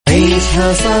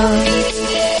عيشها صح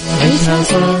عيشها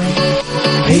صح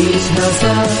عيشها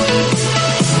صح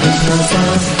عيشها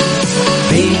صح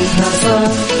عيشها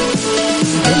صح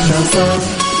عيشها صح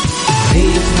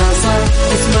عيشها صح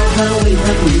اسمعها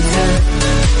والهم ينزاح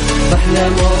أحلى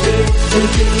مواضيع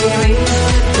الكل يعيش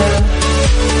مرتاح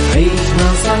عيشها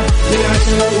صح من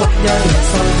 10 ل1 يا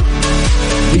صاح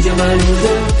بجمال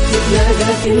وذوق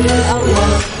تتلاقى كل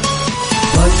الأرواح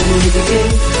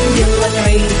يلا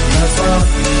نعيشها صح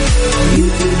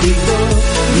يوتيوب فيديو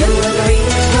يلا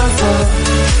نعيشها صح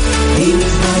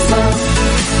عيشها صح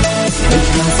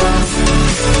عيشها صح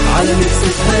على ميكس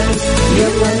FM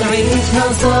يلا نعيشها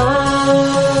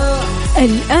صح.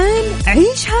 الآن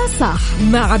عيشها صح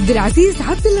مع عبد العزيز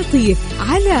عبد اللطيف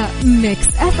على ميكس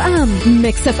FM.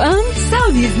 ميكس FM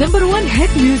سعوديز نمبر 1 هيت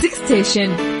ميوزك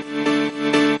ستيشن.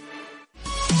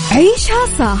 عيشها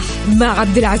صح مع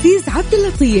عبد العزيز عبد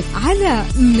اللطيف على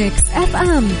ميكس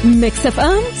FM. ميكس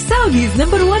FM سعوديز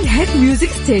نمبر 1 هيت ميوزك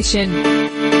ستيشن.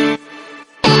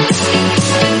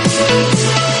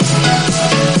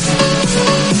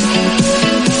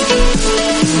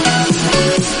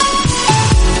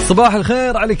 صباح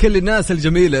الخير على كل الناس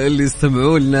الجميلة اللي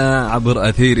يستمعوا لنا عبر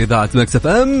أثير إذاعة ميكس اف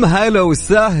ام. هلا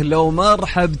وسهلا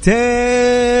ومرحبتين،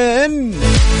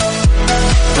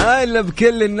 هلا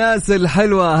بكل الناس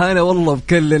الحلوة، هلا والله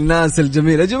بكل الناس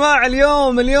الجميلة. يا جماعة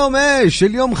اليوم ايش؟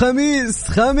 اليوم خميس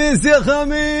يا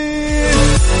خميس،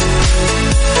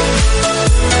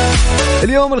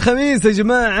 اليوم الخميس يا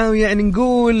جماعة، يعني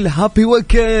نقول هابي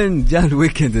ويكند. جاء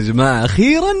الويكند يا جماعة،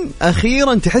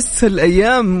 أخيرا تحس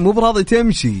الأيام مو براضي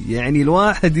تمشي، يعني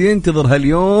الواحد ينتظر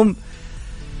هاليوم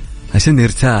عشان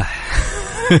يرتاح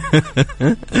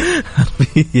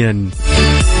حرفيا.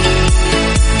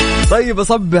 طيب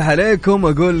أصبح عليكم،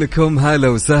 أقول لكم هلا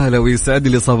وسهلا ويسعد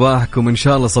لي صباحكم. إن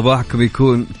شاء الله صباحكم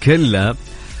يكون كله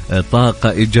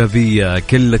طاقة إيجابية،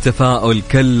 كل تفاؤل،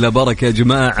 كل بركة يا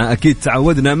جماعة. أكيد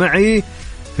تعودنا معي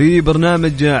في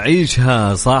برنامج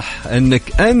عيشها صح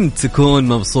أنك أنت تكون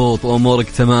مبسوط وأمورك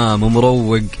تمام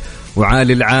ومروق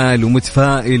وعالي العال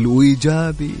ومتفائل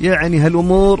وإيجابي، يعني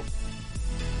هالأمور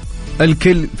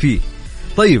الكل فيه.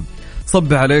 طيب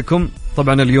صبح عليكم.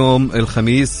 طبعا اليوم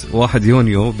الخميس 1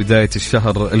 يونيو بداية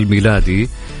الشهر الميلادي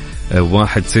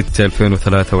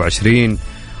 1/6/2023،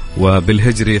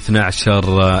 وبالهجري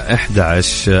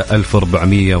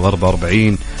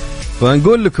 12/11/1444.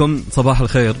 فنقول لكم صباح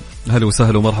الخير، هلا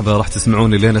وسهلا ومرحبا. راح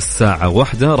تسمعوني لين الساعة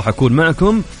 1، راح أكون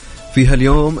معكم في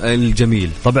هاليوم الجميل.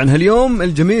 طبعا هاليوم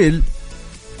الجميل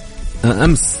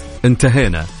أمس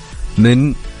انتهينا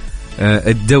من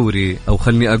الدوري، أو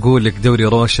خلني أقول لك دوري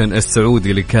روشن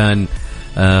السعودي اللي كان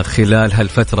خلال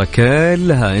هالفترة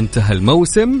كلها. انتهى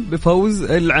الموسم بفوز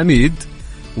العميد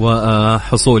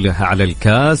وحصوله على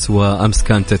الكاس، وأمس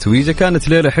كان تتويجه. كانت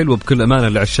ليلة حلوة بكل أمانة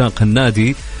لعشاق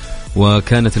النادي،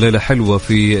 وكانت ليلة حلوة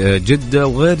في جدة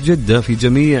وغير جدة، في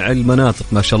جميع المناطق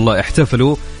ما شاء الله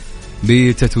احتفلوا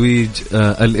بتتويج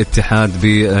الاتحاد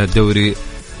بدوري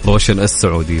روشن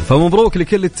السعودي. فمبروك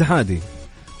لكل اتحادي،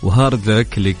 وهارد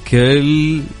لك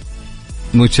لكل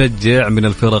مشجع من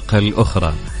الفرق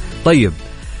الأخرى. طيب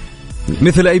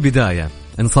مثل أي بداية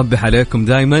نصبح عليكم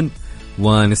دايما،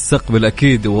 ونستقبل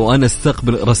أكيد، وأنا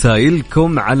استقبل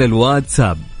رسائلكم على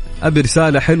الواتساب. أبي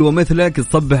رسالة حلوة مثلك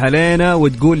تصبح علينا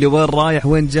وتقول لي وين رايح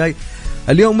وين جاي.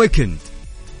 اليوم ويكند،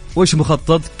 وش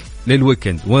مخططك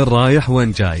للويكند؟ وين رايح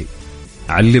وين جاي؟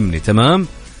 علمني. تمام،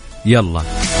 يلا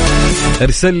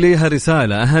ارسل لي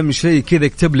هالرسالة، أهم شيء كذا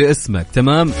اكتب لي اسمك.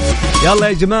 تمام، يلا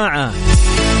يا جماعة،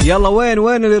 يلا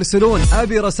وين اللي يرسلون؟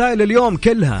 أبي رسائل اليوم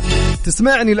كلها.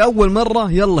 تسمعني لأول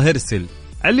مرة، يلا ارسل،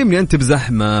 علمني أنت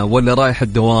بزحمة ولا رايح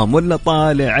الدوام ولا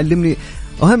طالع، علمني.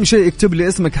 أهم شيء اكتب لي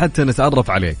اسمك حتى نتعرف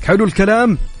عليك. حلو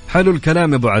الكلام، حلو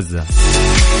الكلام يا أبو عزة.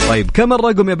 طيب كم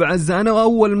الرقم يا أبو عزة؟ أنا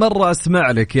أول مرة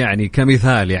أسمع لك، يعني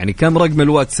كمثال، يعني كم رقم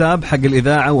الواتساب حق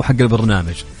الإذاعة وحق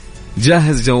البرنامج؟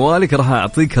 جهز جوالك، راح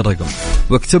أعطيك الرقم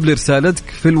واكتب لي رسالتك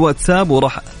في الواتساب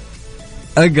وراح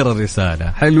أقرأ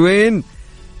الرسالة. حلوين،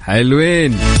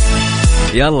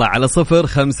 يلا على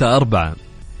 054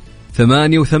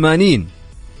 88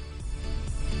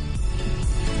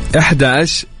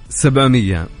 11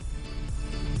 700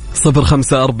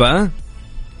 054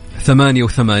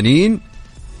 88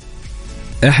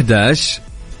 11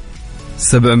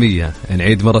 700.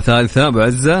 نعيد مرة ثالثة أبو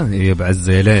عزة. يا أبو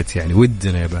عزة يا ليت، يعني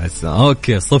ودنا يا أبو عزة.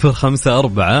 أوكي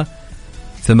 054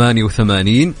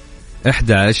 88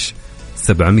 11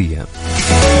 700.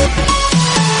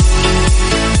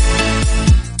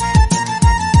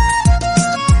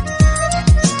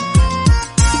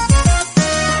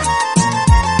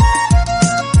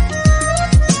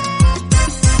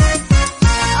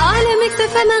 عالم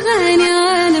اكتفى الأغاني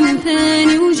عالم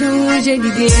ثاني وجو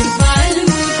جديد يرفع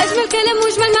المود. أجمل كلام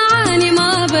وأجمل معاني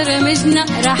ما برمجنا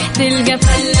راح تلقى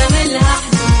فلة ملها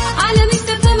على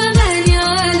مكتب أغاني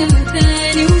عالم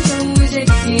ثاني وجو جديد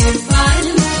يرفع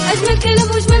المود. أجمل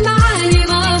كلام وأجمل معاني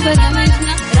ما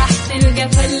برمجنا راح تلقى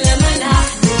فلة ملها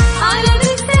على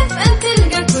مكتب أن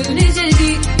تلقى كل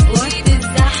جديد. وقت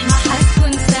الزحمة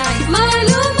حتكون سعيد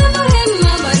معلومة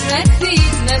مهمة مرت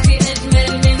فيك ما في أجمل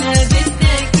منها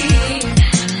بالتأكيد.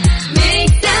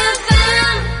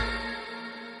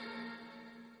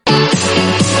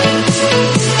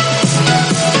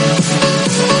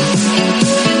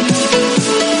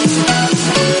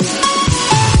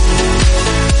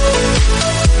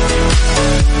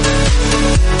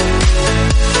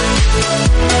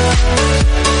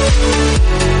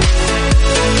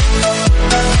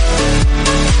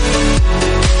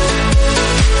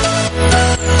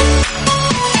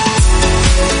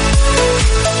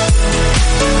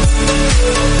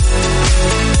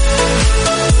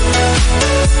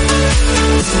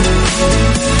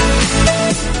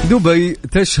 دبي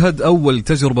تشهد أول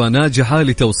تجربة ناجحة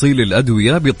لتوصيل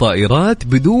الأدوية بطائرات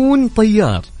بدون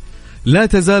طيار. لا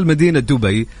تزال مدينة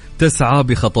دبي تسعى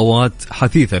بخطوات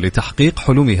حثيثة لتحقيق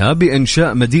حلمها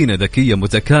بإنشاء مدينة ذكية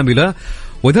متكاملة،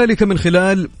 وذلك من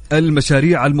خلال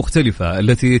المشاريع المختلفة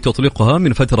التي تطلقها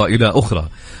من فترة إلى أخرى،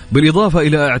 بالإضافة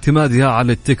إلى اعتمادها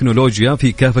على التكنولوجيا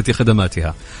في كافة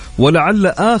خدماتها. ولعل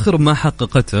آخر ما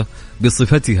حققته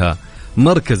بصفتها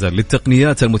مركزا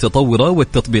للتقنيات المتطورة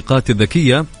والتطبيقات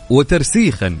الذكية،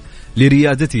 وترسيخا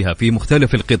لريادتها في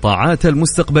مختلف القطاعات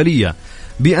المستقبلية،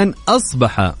 بأن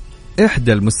أصبح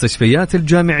إحدى المستشفيات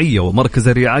الجامعية ومركز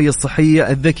الرعاية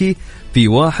الصحية الذكي في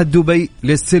واحد دبي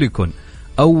للسيليكون،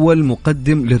 أول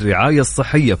مقدم للرعاية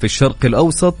الصحية في الشرق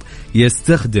الأوسط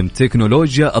يستخدم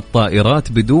تكنولوجيا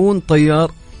الطائرات بدون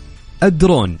طيار،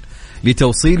 الدرون،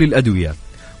 لتوصيل الأدوية.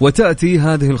 وتأتي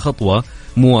هذه الخطوة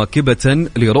مواكبة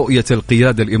لرؤية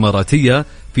القيادة الإماراتية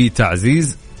في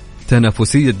تعزيز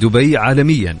تنافسية دبي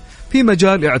عالميا في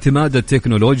مجال اعتماد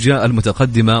التكنولوجيا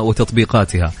المتقدمة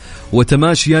وتطبيقاتها،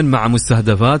 وتماشيا مع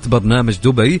مستهدفات برنامج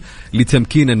دبي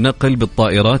لتمكين النقل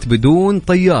بالطائرات بدون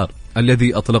طيار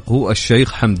الذي أطلقه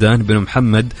الشيخ حمدان بن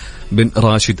محمد بن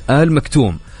راشد آل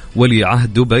مكتوم ولي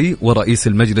عهد دبي ورئيس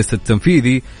المجلس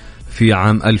التنفيذي في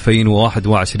عام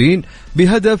 2021،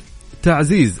 بهدف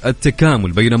تعزيز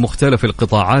التكامل بين مختلف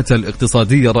القطاعات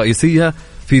الاقتصادية الرئيسية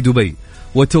في دبي،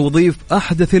 وتوظيف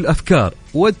أحدث الأفكار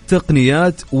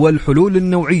والتقنيات والحلول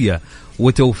النوعية،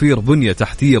 وتوفير بنية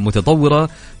تحتية متطورة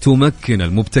تمكن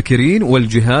المبتكرين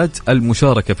والجهات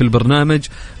المشاركة في البرنامج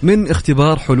من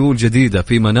اختبار حلول جديدة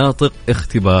في مناطق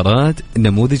اختبارات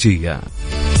نموذجية.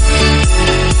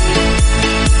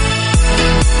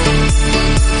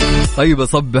 طيب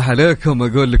أصبح عليكم،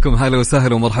 أقول لكم هلا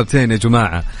وسهلا ومرحبتين يا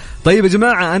جماعة. طيب يا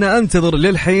جماعة أنا أنتظر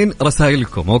للحين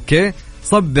رسائلكم، أوكي؟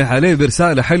 صبح عليه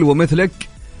برسالة حلوة مثلك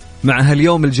مع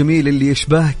هاليوم الجميل اللي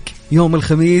يشبهك يوم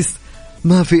الخميس،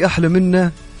 ما في أحلى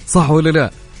منه، صح ولا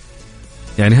لا؟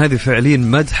 يعني هذه فعليا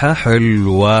مدحة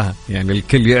حلوة، يعني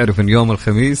الكل يعرف أن يوم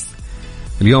الخميس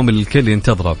اليوم اللي الكل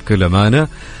ينتظره بكل أمانة.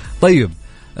 طيب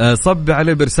صب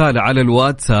عليه برسالة على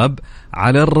الواتساب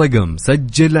على الرقم،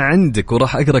 سجل عندك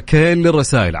وراح أقرأ كل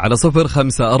الرسائل على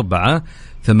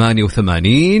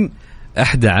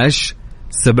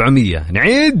 054-88-11-700.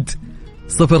 نعيد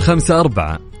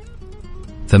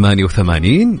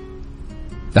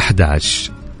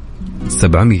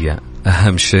 054-88-11-700.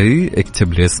 أهم شيء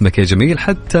اكتب لي اسمك يا جميل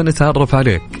حتى نتعرف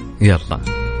عليك. يلا.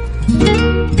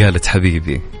 قالت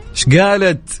حبيبي. ايش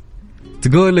قالت؟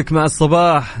 تقول لك مع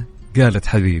الصباح. قالت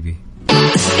حبيبي.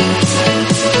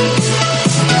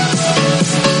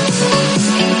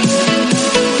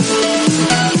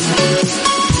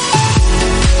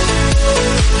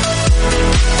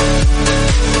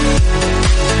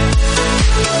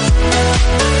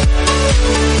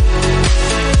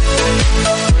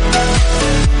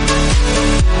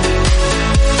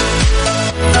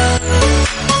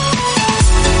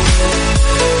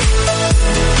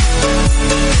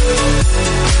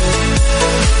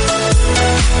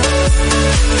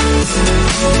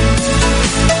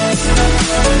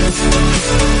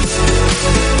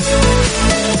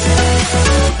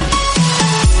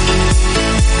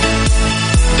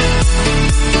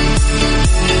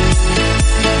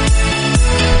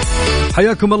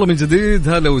 حياكم الله من جديد،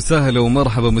 هلا وسهلا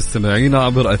ومرحبا مستمعينا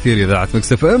عبر أثير إذاعة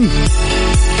مكس اف ام.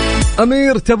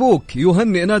 أمير تبوك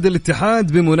يهنئ نادي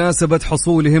الاتحاد بمناسبة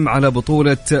حصولهم على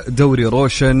بطولة دوري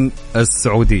روشن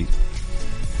السعودي.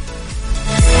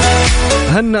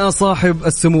 هنأ صاحب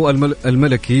السمو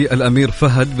الملكي الأمير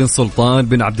فهد بن سلطان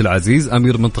بن عبد العزيز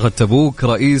أمير منطقة تبوك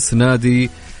رئيس نادي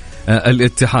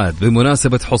الاتحاد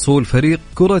بمناسبة حصول فريق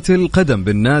كرة القدم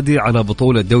بالنادي على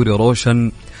بطولة دوري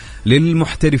روشن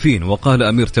للمحترفين. وقال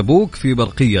أمير تبوك في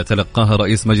برقية تلقاها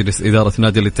رئيس مجلس إدارة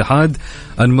نادي الاتحاد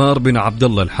أنمار بن عبد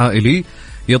الله الحائلي: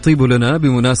 يطيب لنا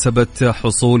بمناسبة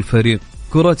حصول فريق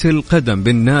كرة القدم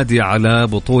بالنادي على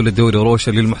بطولة دوري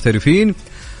روشن للمحترفين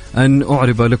أن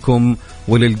أعرب لكم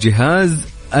وللجهاز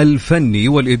الفني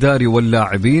والإداري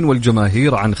واللاعبين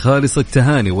والجماهير عن خالص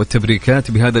التهاني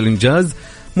والتبريكات بهذا الإنجاز،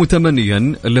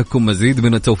 متمنيا لكم مزيد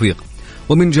من التوفيق.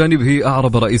 ومن جانبه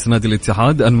أعرب رئيس نادي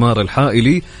الاتحاد أنمار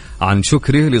الحائلي عن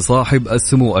شكره لصاحب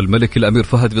السمو الملك الأمير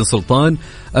فهد بن سلطان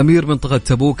أمير منطقة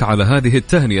تبوك على هذه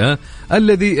التهنئة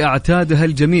الذي اعتادها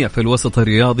الجميع في الوسط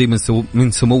الرياضي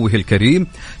من سموه الكريم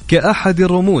كأحد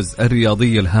الرموز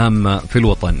الرياضية الهامة في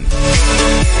الوطن.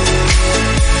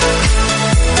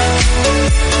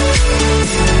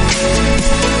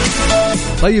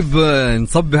 طيب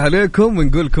نصبح عليكم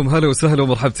ونقول لكم هلا وسهلا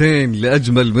ومرحبتين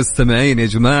لأجمل مستمعين يا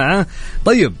جماعة.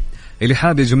 طيب اللي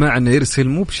حاب يا جماعة أنه يرسل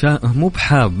مو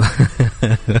بحاب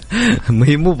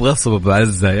مو بغصب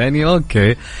بعزة يعني.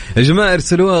 أوكي يا جماعة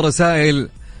ارسلوها رسائل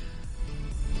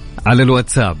على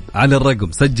الواتساب على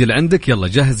الرقم، سجل عندك، يلا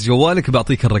جهز جوالك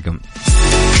بعطيك الرقم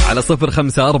على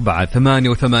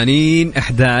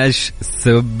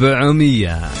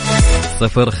 054-88-11-700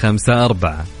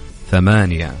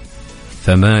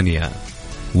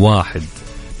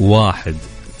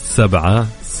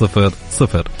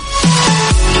 054-88-11700.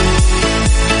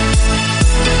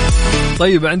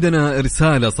 طيب عندنا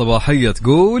رسالة صباحية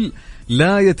تقول: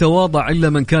 لا يتواضع إلا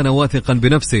من كان واثقا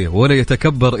بنفسه، ولا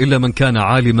يتكبر إلا من كان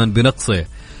عالما بنقصه.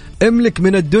 املك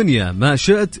من الدنيا ما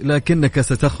شئت، لكنك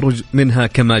ستخرج منها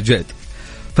كما جئت.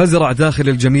 فازرع داخل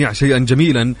الجميع شيئا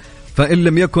جميلا، فإن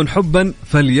لم يكن حبا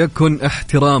فليكن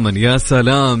احتراما. يا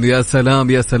سلام يا سلام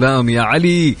يا سلام يا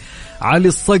علي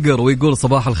الصقر، ويقول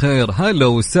صباح الخير، هلا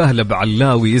وسهلا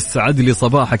بعلاوي، يسعد لي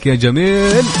صباحك يا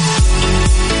جميل.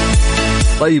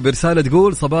 طيب رسالة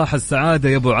تقول: صباح السعادة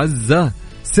يا أبو عزة،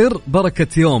 سر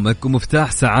بركة يومك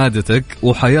ومفتاح سعادتك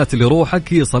وحياة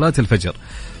لروحك هي صلاة الفجر،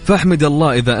 فاحمد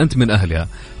الله إذا أنت من أهلها.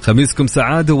 خميسكم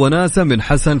سعادة وناسة من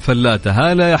حسن فلاتة.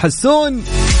 هلا يا حسون،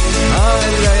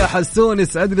 هلا يا حسون،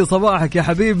 يسعد لي صباحك يا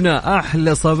حبيبنا،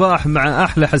 أحلى صباح مع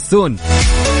أحلى حسون.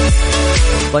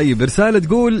 طيب رسالة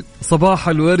تقول: صباح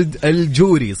الورد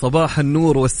الجوري، صباح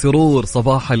النور والسرور،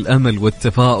 صباح الأمل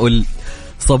والتفاؤل،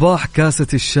 صباح كاسة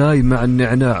الشاي مع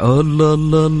النعناع. الله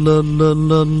الله الله الله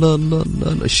الله الله الله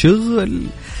الله شغل.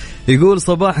 يقول: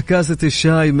 صباح كاسة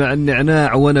الشاي مع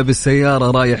النعناع وأنا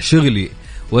بالسيارة رايح شغلي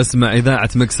واسمع إذاعة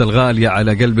مكس الغالية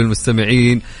على قلب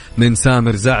المستمعين، من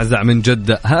سامر زعزع من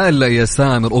جدة. هلا يا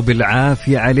سامر،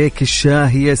 وبالعافية عليك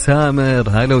الشاهي يا سامر،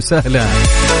 هلا وسهلا.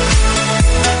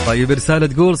 طيب رسالة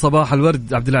تقول: صباح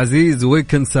الورد عبد العزيز،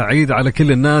 ويكند سعيد على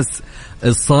كل الناس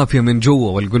الصافية من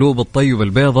جوا والقلوب الطيبة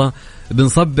البيضة.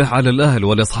 بنصبح على الأهل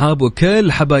والأصحاب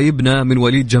وكل حبايبنا من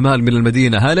وليد جمال من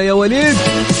المدينة. هلا يا وليد،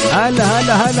 هلا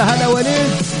هلا هلا هلا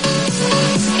وليد.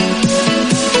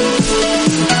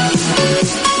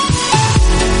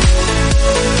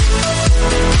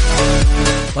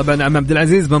 طبعا عم عبد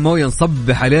العزيز بمويه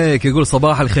نصبح عليك، يقول: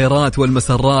 صباح الخيرات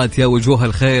والمسرات يا وجوه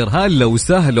الخير، هلا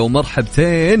وسهلا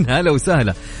ومرحبتين، هلا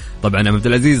وسهلا. طبعا عم عبد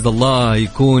العزيز الله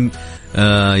يكون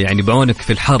يعني بعونك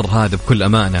في الحر هذا بكل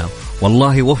أمانة،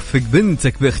 والله يوفق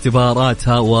بنتك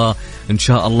باختباراتها وإن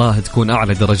شاء الله تكون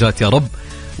أعلى درجات يا رب،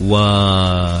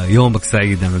 ويومك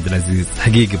سعيد يا عبد العزيز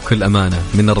حقيقي بكل أمانة.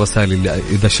 من الرسائل اللي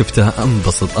إذا شفتها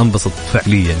أنبسط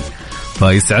فعليا،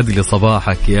 فيسعد لي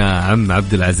صباحك يا عم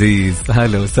عبد العزيز،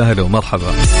 هلا وسهلا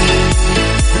ومرحبا.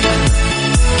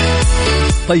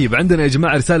 طيب عندنا يا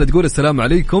جماعة رسالة تقول: السلام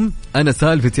عليكم، أنا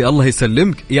سالفتي الله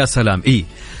يسلمك. يا سلام،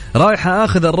 رايح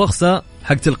أخذ الرخصة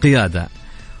حقت القيادة،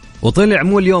 وطلع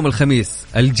مو اليوم الخميس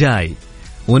الجاي،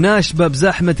 وناشبة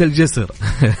بزحمة الجسر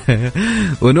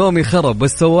ونومي خرب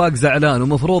والسواق زعلان،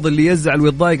 ومفروض اللي يزعل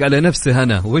ويتضايق على نفسه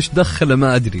أنا، وش دخله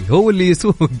ما أدري، هو اللي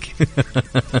يسوق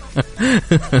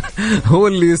هو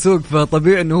اللي يسوق،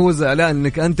 فطبيعي أنه هو زعلان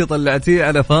أنك أنت طلعتيه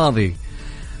على فاضي.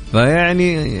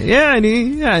 فيعني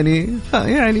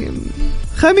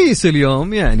خميس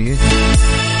اليوم، يعني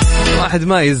الواحد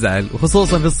ما يزعل،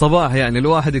 وخصوصا في الصباح يعني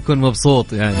الواحد يكون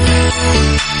مبسوط يعني.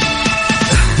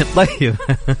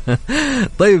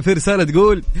 طيب في رسالة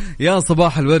تقول: يا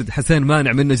صباح الورد، حسين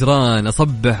مانع من نجران،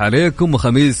 أصبح عليكم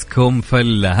وخميسكم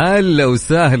فلة. هلا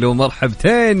وسهلا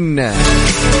ومرحبتين.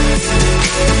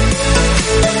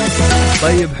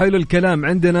 طيب حلو الكلام.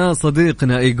 عندنا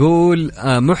صديقنا يقول: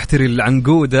 محتري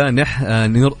العنقودة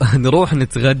نروح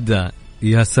نتغدى.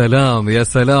 يا سلام يا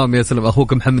سلام يا سلام،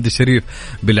 أخوك محمد الشريف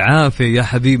بالعافية يا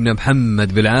حبيبنا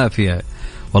محمد، بالعافية.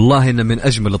 والله إنه من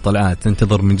أجمل الطلعات،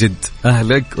 تنتظر من جد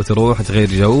أهلك وتروح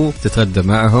تغير جو تتغدى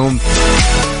معهم.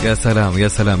 يا سلام يا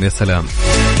سلام يا سلام.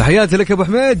 تحياتي لك أبو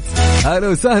حميد، أهلا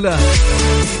وسهلا.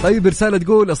 طيب رسالة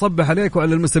تقول أصبح عليك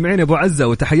وعلى المستمعين أبو عزة،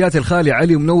 وتحياتي الخالي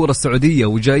علي ومنور السعودية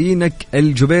وجايينك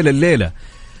الجبيل الليلة.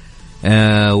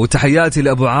 وتحياتي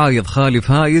لأبو عايض خالي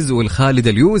فايز والخالد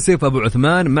اليوسف أبو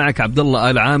عثمان، معك عبد الله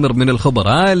آل عامر من الخبر.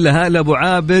 هلا أبو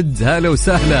عابد، هلا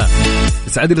وسهلا،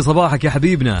 سعد لي صباحك يا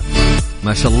حبيبنا،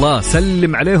 ما شاء الله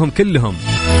سلم عليهم كلهم.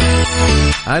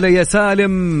 هلا يا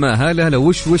سالم، هلا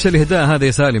وش الهداء هذا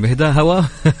يا سالم؟ إهداء هوا.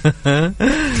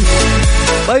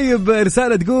 طيب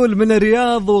رسالة تقول من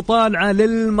الرياض وطالعة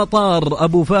للمطار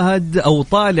أبو فهد، أو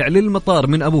طالع للمطار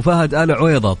من أبو فهد آل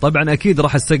عويضة. طبعا أكيد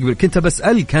راح استقبل، كنت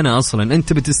بسألك أنا أصلا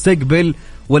أنت بتستقبل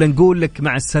ولا نقول لك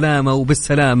مع السلامة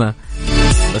وبالسلامة؟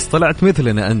 بس طلعت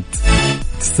مثلنا أنت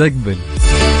تستقبل.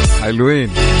 حلوين،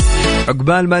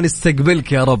 عقبال ما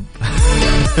نستقبلك يا رب.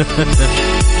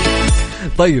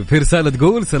 طيب في رسالة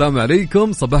تقول السلام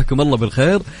عليكم، صباحكم الله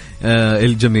بالخير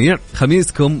الجميع،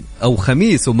 خميسكم أو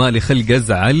خميس ومالي خلق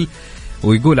أزعل،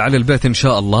 ويقول على البيت إن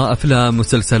شاء الله أفلام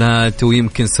مسلسلات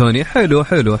ويمكن سوني. حلو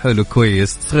حلو حلو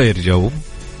كويس، تغير جو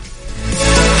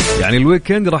يعني.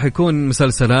 الويكند راح يكون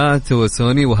مسلسلات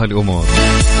وسوني وهالأمور.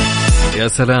 يا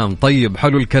سلام. طيب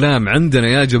حلو الكلام. عندنا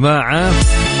يا جماعة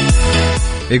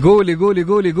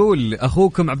يقول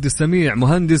أخوكم عبد السميع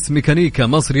مهندس ميكانيكا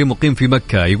مصري مقيم في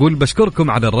مكة، يقول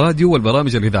بشكركم على الراديو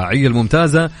والبرامج الإذاعية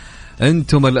الممتازة،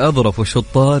 أنتم الأظرف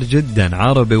والشطار جدا،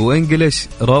 عربي وإنجليش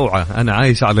روعة. أنا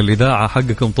عايش على الإذاعة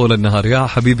حقكم طول النهار يا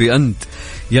حبيبي، أنت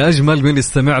يا أجمل من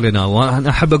يستمع لنا. وأنا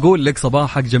أحب أقول لك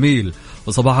صباحك جميل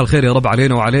وصباح الخير يا رب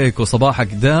علينا وعليك، وصباحك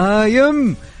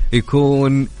دايم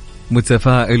يكون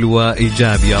متفائل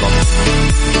وإيجابي يا رب.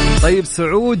 طيب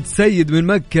سعود سيد من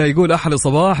مكة يقول أحلى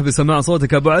صباح بسماع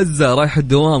صوتك أبو عزة، رايح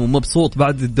الدوام ومبسوط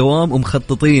بعد الدوام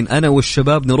ومخططين أنا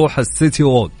والشباب نروح السيتي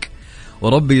ووك،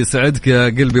 وربي يسعدك يا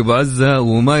قلبي أبو عزة،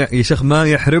 وما يا شيخ ما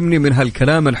يحرمني من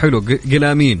هالكلام الحلو. قل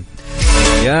آمين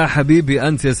يا حبيبي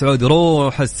أنت يا سعود.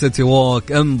 روح السيتي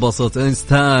ووك، انبسط،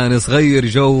 استانس، غير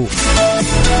جو،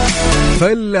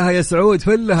 فلها يا سعود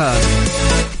فلها.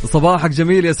 صباحك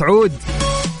جميل يا سعود.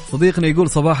 صديقنا يقول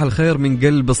صباح الخير من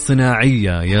قلب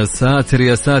الصناعية، يا ساتر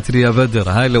يا ساتر يا بدر،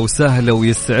 هلا وسهلا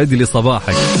ويسعد لي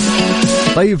صباحك.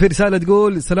 طيب في رسالة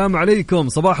تقول السلام عليكم،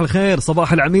 صباح الخير،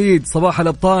 صباح العميد، صباح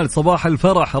الأبطال، صباح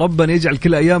الفرح، ربنا يجعل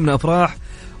كل أيامنا أفراح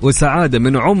وسعادة.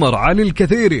 من عمر علي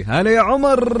الكثيري. هلا يا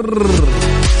عمر،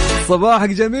 صباحك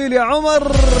جميل يا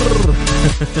عمر.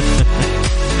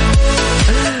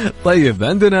 طيب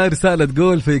عندنا رسالة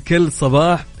تقول في كل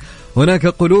صباح هناك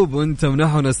قلوب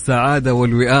تمنحنا السعادة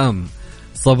والوئام،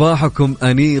 صباحكم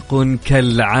أنيق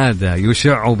كالعادة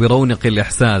يشع برونق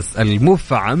الإحساس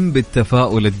المفعم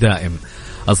بالتفاؤل الدائم.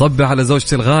 أصبح على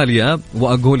زوجتي الغالية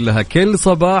وأقول لها كل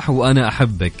صباح وأنا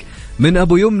أحبك، من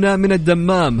أبو يمنى من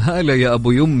الدمام. هلا يا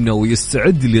أبو يمنى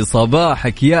ويسعد لي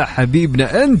صباحك يا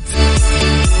حبيبنا أنت،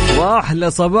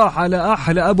 وأحلى صباح على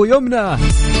أحلى أبو يمنى.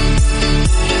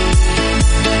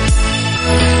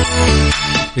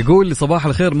 يقول لي صباح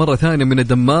الخير مرة ثانية من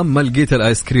الدمام، ما لقيت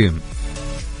الآيس كريم.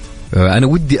 أنا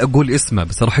ودي أقول اسمه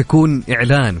بس راح يكون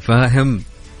إعلان، فاهم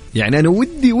يعني؟ أنا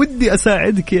ودي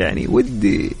أساعدك، يعني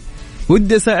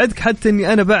ودي أساعدك حتى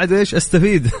أني أنا بعد إيش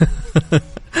أستفيد.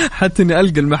 حتى أني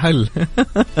ألقى المحل.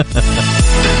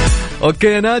 أوكي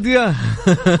يا نادية.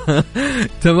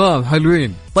 تمام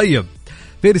حلوين. طيب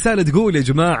في رسالة تقول يا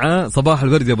جماعة صباح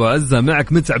الورد يا أبو عزة،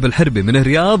 معك متعب الحربي من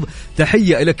الرياض،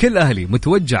 تحية إلى كل أهلي،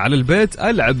 متوجه على البيت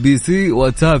ألعب بي سي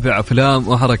وأتابع أفلام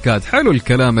وحركات. حلو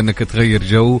الكلام أنك تغير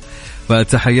جو،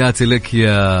 فتحياتي لك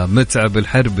يا متعب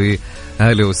الحربي،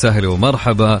 أهلا وسهلا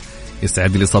ومرحبا،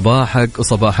 يسعد لي صباحك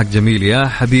وصباحك جميل يا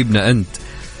حبيبنا أنت.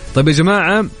 طيب يا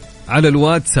جماعة على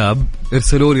الواتساب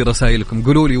ارسلوا لي رسائلكم،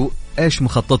 قولوا لي ايش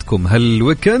مخططكم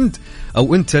هالويكند،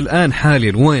 او انت الان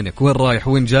حاليا وينك، وين رايح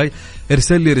وين جاي.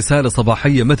 ارسل لي رسالة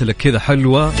صباحية مثلك كذا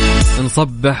حلوة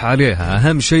نصبح عليها،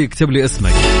 اهم شيء اكتب لي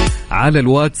اسمك على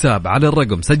الواتساب على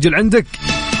الرقم، سجل عندك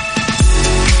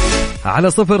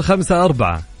على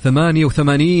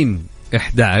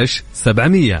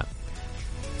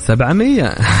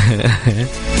 054-88-11-700.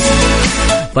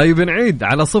 طيب نعيد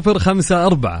على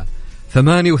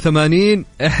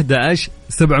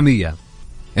 054-88-11-700.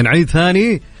 نعيد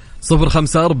ثاني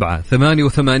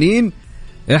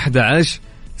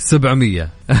 054-88-11-700.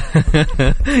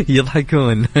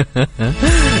 يضحكون.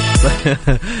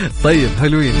 طيب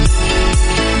حلوين.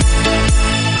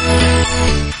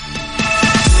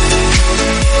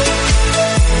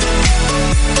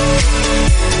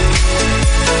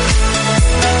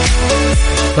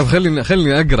 طب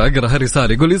خليني أقرأ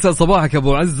هالرسالة. يقول يسعد صباحك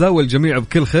أبو عزة والجميع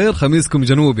بكل خير، خميسكم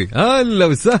جنوبي. هلا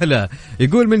وسهلا.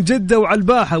 يقول من جدة وعلى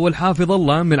الباحة والحافظ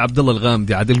الله من عبد الله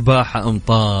الغامدي. عاد الباحة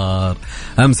أمطار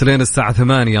أمس لين الساعة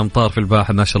 8 أمطار في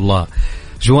الباحة ما شاء الله.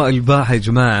 جواء الباحة يا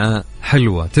جماعة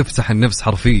حلوة تفتح النفس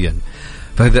حرفيا.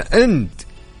 فإذا أنت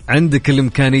عندك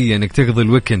الإمكانية أنك تقضي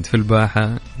الويكند في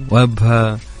الباحة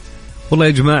وأبها، والله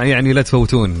يا جماعة يعني لا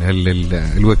تفوتون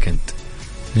الويكند،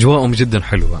 جواءهم جدا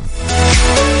حلوة.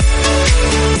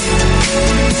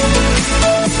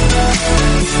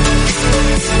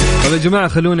 طيب يا جماعة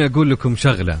خلوني أقول لكم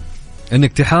شغلة،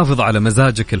 أنك تحافظ على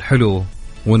مزاجك الحلو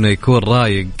وأنه يكون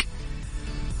رايق،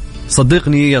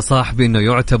 صدقني يا صاحبي أنه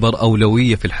يعتبر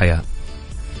أولوية في الحياة.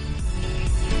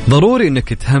 ضروري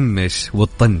أنك تهمش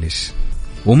وتطنش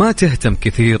وما تهتم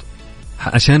كثير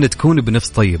عشان تكون بنفس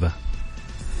طيبة.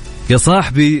 يا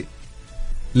صاحبي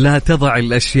لا تضع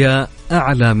الأشياء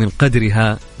أعلى من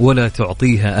قدرها ولا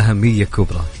تعطيها أهمية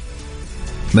كبرى.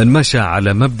 من مشى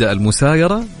على مبدأ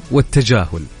المسايرة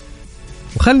والتجاهل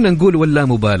وخلنا نقول ولا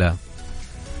مبالاة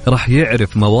راح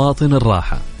يعرف مواطن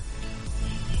الراحة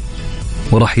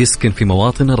وراح يسكن في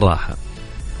مواطن الراحة.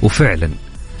 وفعلا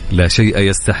لا شيء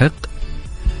يستحق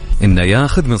إن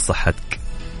ياخذ من صحتك.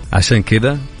 عشان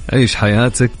كذا عيش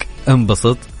حياتك،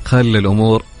 انبسط، خلي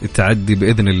الأمور تعدي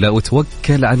بإذن الله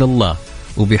وتوكل على الله،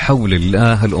 وبحول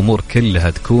الله الأمور كلها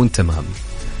تكون تمام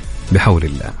بحول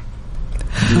الله.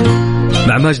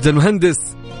 مع ماجد المهندس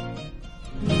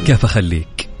كيف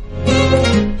أخليك؟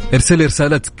 ارسل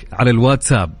رسالتك على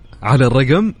الواتساب على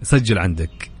الرقم، سجل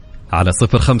عندك على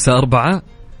 054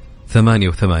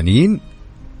 88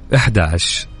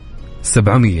 11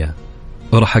 700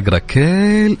 وراح أقرأ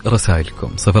كل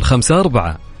رسائلكم.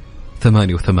 054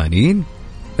 88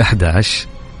 11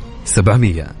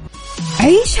 700.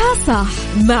 عيشها صح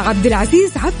مع عبد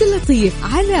العزيز عبد اللطيف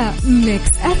على ميكس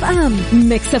اف ام.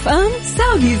 ميكس اف ام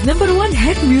سعوديز نمبر 1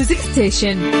 هيت ميوزك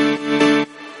ستيشن.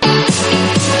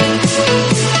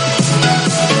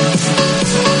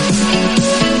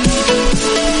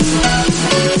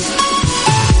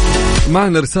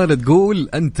 معنا رسالة تقول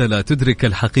أنت لا تدرك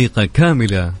الحقيقة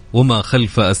كاملة وما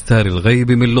خلف أستار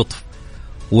الغيب من لطف،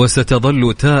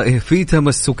 وستظل تائه في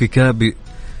تمسكك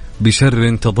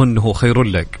بشر تظنه خير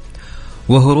لك،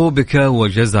 وهروبك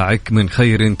وجزعك من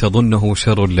خير تظنه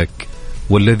شر لك.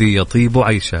 والذي يطيب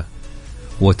عيشه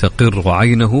وتقر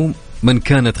عينه من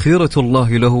كانت خيرة الله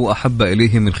له أحب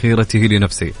إليه من خيرته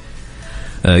لنفسه.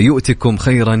 يؤتكم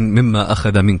خيرا مما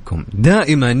أخذ منكم.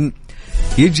 دائما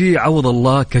يجي عوض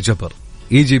الله كجبر،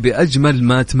 يجي بأجمل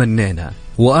ما تمنينا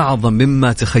وأعظم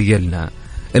مما تخيلنا.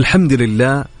 الحمد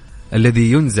لله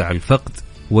الذي ينزع الفقد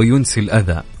وينسي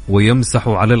الأذى ويمسح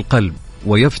على القلب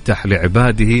ويفتح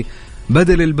لعباده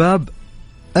بدل الباب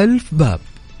 1000 باب.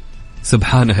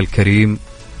 سبحانه الكريم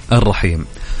الرحيم.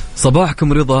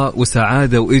 صباحكم رضا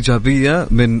وسعادة وإيجابية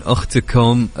من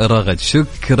أختكم رغد.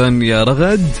 شكرا يا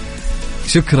رغد،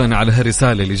 شكرا على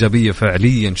هالرسالة الإيجابية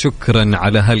فعليا، شكرا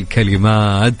على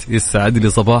هالكلمات، يسعد لي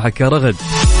صباحك يا رغد.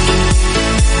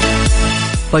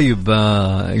 طيب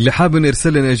اللي حاب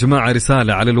يرسل لنا يا جماعة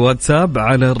رسالة على الواتساب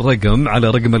على الرقم، على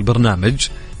رقم البرنامج،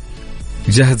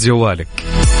 جهز جوالك.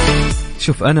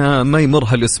 شوف أنا ما يمر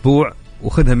هالأسبوع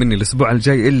وخذها مني الأسبوع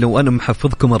الجاي إلا وأنا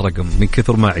محفظكم الرقم من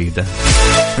كثر ما عيده.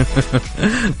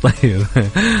 طيب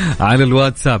على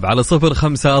الواتساب على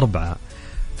 054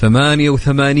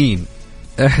 88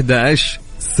 11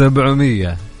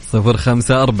 700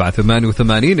 054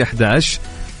 88 11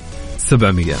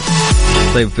 700.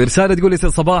 طيب في رسالة تقول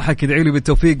يسعد صباحك، ادعي لي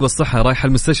بالتوفيق والصحة، رايح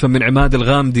المستشفى من عماد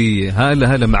الغامدي.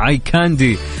 هلا معاي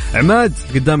كاندي. عماد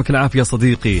قدامك العافية يا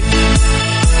صديقي،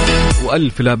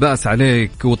 وألف لا بأس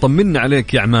عليك، وطمنا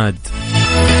عليك يا عماد.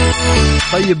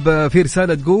 طيب في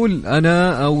رسالة تقول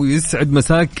أنا أو يسعد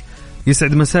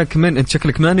مساك من أنت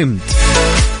شكلك ما نمت.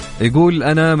 يقول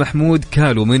أنا محمود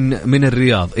كالو من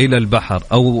الرياض إلى البحر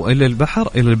أو إلى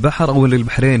البحر أو إلى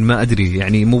البحرين، ما أدري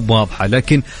يعني مو واضحة،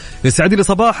 لكن يسعد لي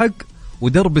صباحك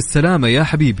ودرب السلامة يا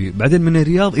حبيبي. بعدين من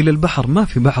الرياض إلى البحر، ما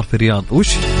في بحر في الرياض، وش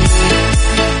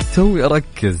توي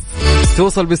أركز.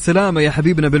 توصل بالسلامة يا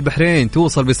حبيبنا بالبحرين،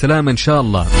 توصل بالسلامة إن شاء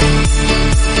الله.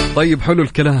 طيب حلو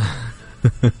الكلام.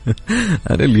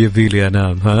 أنا اللي يبيلي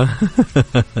أنام ها.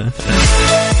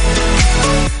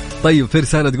 طيب في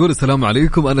رسالة تقول السلام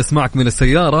عليكم، أنا أسمعك من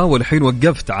السيارة والحين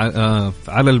وقفت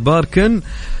على الباركن،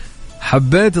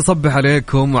 حبيت أصبح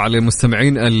عليكم وعلى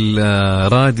مستمعين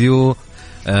الراديو.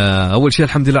 أول شيء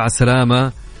الحمد لله على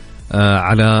السلامة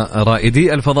على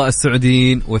رائدي الفضاء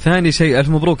السعوديين، وثاني شيء ألف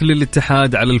مبروك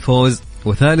للاتحاد على الفوز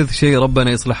وثالث شيء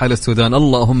ربنا يصلح حال السودان.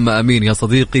 اللهم امين يا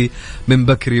صديقي من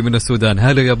بكري من السودان.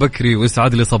 هلا يا بكري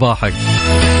ويسعد لي صباحك.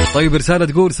 طيب رسالة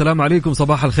تقول السلام عليكم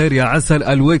صباح الخير يا عسل،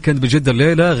 الويكند بجد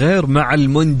الليلة غير مع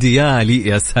المونديالي.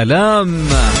 يا سلام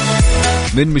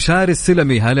من مشاري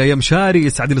السلمي. هلا يا مشاري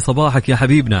يسعد لي صباحك يا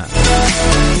حبيبنا.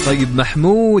 طيب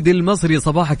محمود المصري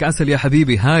صباحك عسل يا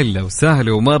حبيبي، هلا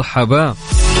وسهلا ومرحبا.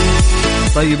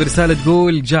 طيب رسالة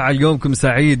تقول جعل يومكم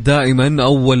سعيد دائما،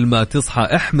 أول ما تصحى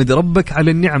احمد ربك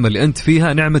على النعمة اللي أنت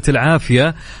فيها، نعمة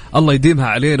العافية الله يديمها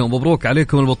علينا، ومبروك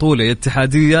عليكم البطولة يا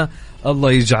اتحادية،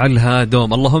 الله يجعلها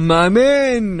دوم. اللهم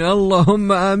آمين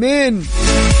اللهم آمين.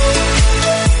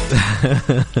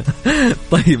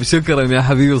 طيب شكرا يا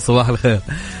حبيبي صباح الخير.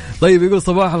 طيب يقول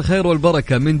صباح الخير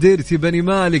والبركة من ديرتي بني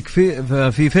مالك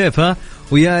في فيفا،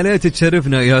 ويا ليت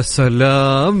تشرفنا. يا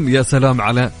سلام يا سلام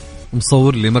على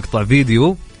مصور لي مقطع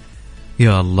فيديو.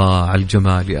 يا الله على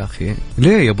الجمال يا أخي.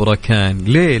 ليه يا بركان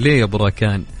ليه يا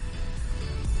بركان؟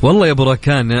 والله يا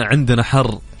بركان عندنا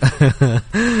حر.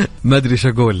 ما أدري شو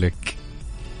أقول لك.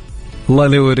 الله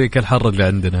لا يوريك الحر اللي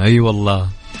عندنا. أي والله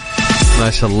ما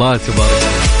شاء الله تبارك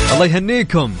الله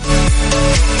يهنيكم.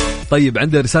 طيب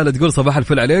عندنا رسالة تقول صباح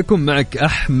الفل عليكم، معك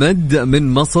أحمد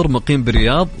من مصر مقيم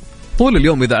بالرياض، طول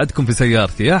اليوم إذا عدكم في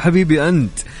سيارتي. يا حبيبي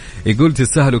أنت يقول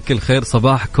تستاهلوا كل خير،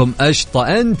 صباحكم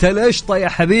أشطة. أنت الأشطة يا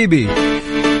حبيبي.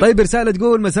 طيب رسالة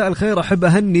تقول مساء الخير، أحب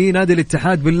أهني نادي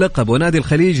الاتحاد باللقب، ونادي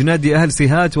الخليج نادي أهل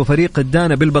سيهات، وفريق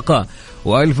الدانة بالبقاء،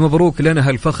 وألف مبروك لنا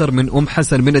هالفخر من أم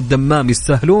حسن من الدمام.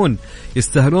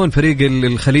 يستاهلون فريق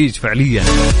الخليج فعليا.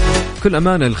 كل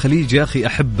أمانة الخليج يا أخي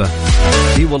أحبه.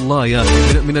 اي والله يا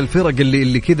أخي من الفرق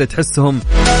اللي كذا تحسهم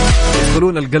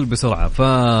يدخلون القلب بسرعة.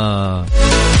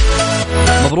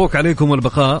 مبروك عليكم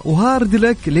البقاء، وهارد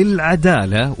لك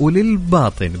للعدالة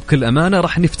وللباطن. بكل أمانة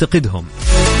راح نفتقدهم.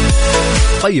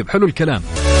 طيب حلو الكلام.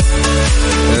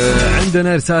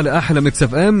 عندنا رسالة أحلى ميكس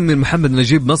اف ام من محمد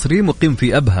نجيب مصري مقيم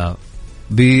في أبها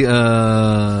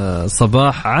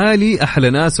بصباح عالي، أحلى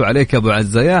ناس وعليك أبو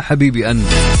عزة يا حبيبي أنت.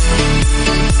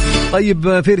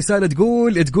 طيب في رسالة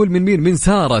تقول من مين؟ من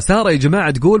سارة يا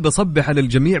جماعة، تقول بصبح على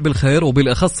الجميع بالخير،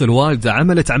 وبالأخص الوالدة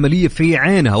عملت عملية في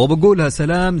عينها، وبقولها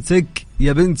سلامتك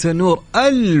يا بنت النور،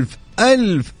 ألف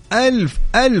ألف ألف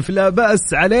ألف لا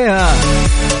بأس عليها.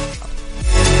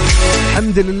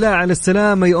 الحمد لله على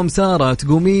السلامة يا أم سارة،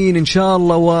 تقومين إن شاء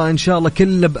الله، وإن شاء الله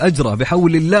كله بأجره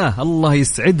بحول الله، الله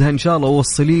يسعدها إن شاء الله،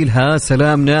 ووصلي لها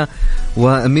سلامنا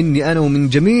ومني أنا ومن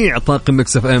جميع طاقم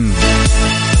ميكس اف ام.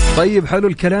 طيب حلو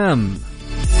الكلام.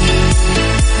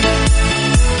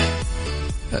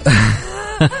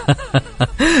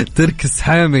 تركس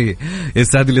حامي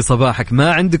يسعد لي صباحك،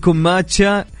 ما عندكم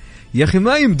ماتشا يا أخي؟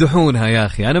 ما يمدحونها يا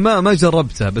أخي، أنا ما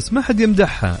جربتها بس ما حد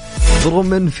يمدحها،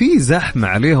 بالرغم أن في زحمة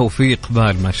عليها وفي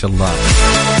إقبال ما شاء الله.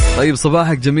 طيب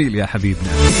صباحك جميل يا حبيبنا.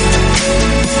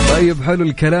 طيب حلو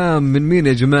الكلام. من مين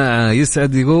يا جماعة؟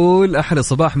 يسعد يقول أحلى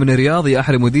صباح من الرياض يا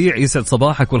أحلى مذيع، يسعد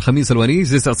صباحك والخميس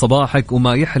الونيس، يسعد صباحك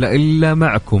وما يحلى إلا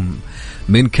معكم.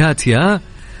 من كاتيا.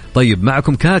 طيب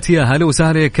معكم كاتيا، هلا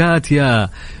وسهلا يا كاتيا.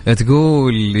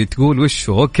 تقول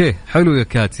وشو؟ أوكي حلو يا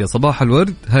كاتيا، صباح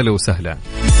الورد، هلا وسهلا.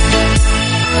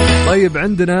 طيب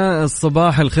عندنا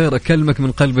الصباح الخير، أكلمك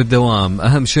من قلب الدوام،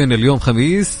 أهم شيء اليوم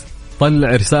خميس،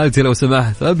 طلع رسالتي لو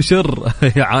سمحت. أبشر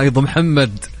يا عايض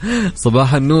محمد،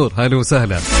 صباح النور، هلا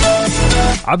وسهلا.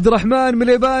 عبد الرحمن من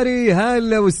الإباري،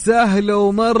 هلا وسهلا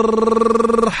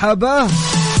ومرحبا،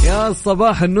 يا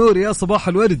صباح النور يا صباح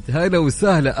الورد، هلا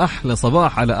وسهلا، أحلى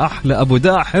صباح على أحلى أبو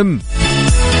داحم.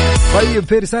 طيب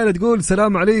في رسالة تقول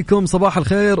السلام عليكم صباح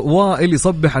الخير، وائل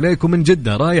يصبح عليكم من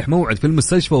جدة، رايح موعد في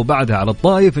المستشفى وبعدها على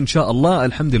الطائف إن شاء الله،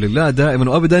 الحمد لله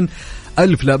دائما وأبدا،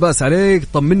 ألف لا بأس عليك،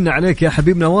 طمنا عليك يا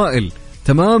حبيبنا وائل،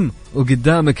 تمام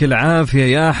وقدامك العافية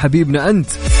يا حبيبنا أنت.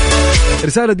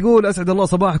 رسالة تقول أسعد الله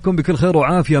صباحكم بكل خير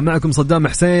وعافية، معكم صدام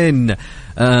حسين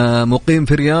مقيم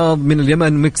في الرياض من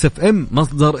اليمن، ميكس اف ام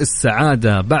مصدر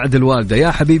السعادة بعد الوالدة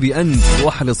يا حبيبي أنت،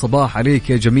 وأحلى صباح عليك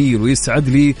يا جميل، ويسعد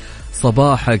لي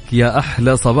صباحك يا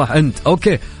أحلى صباح أنت.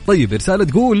 أوكي طيب رسالة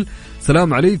تقول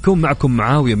السلام عليكم، معكم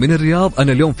معاوية من الرياض،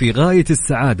 أنا اليوم في غاية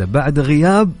السعادة بعد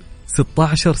غياب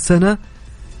 16 سنة،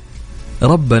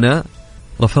 ربنا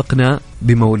رفقنا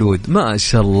بمولود، ما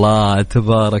شاء الله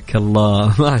تبارك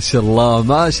الله، ما شاء الله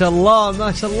ما شاء الله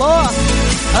ما شاء الله.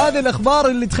 هذه الأخبار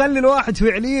اللي تخلي الواحد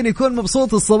فعليا يكون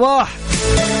مبسوط الصباح.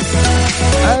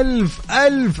 ألف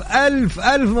ألف ألف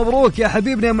ألف مبروك يا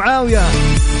حبيبنا يا معاوية،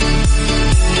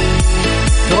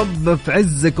 رب في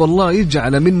عزك والله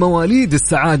يجعل من مواليد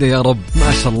السعادة يا رب،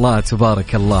 ما شاء الله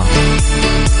تبارك الله.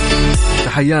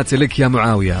 تحياتي لك يا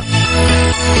معاوية.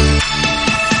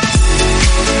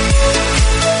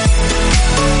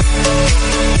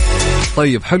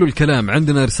 طيب حلو الكلام.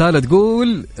 عندنا رسالة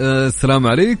تقول السلام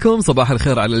عليكم، صباح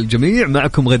الخير على الجميع،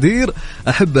 معكم غدير.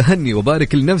 أحب أهني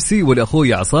وبارك لنفسي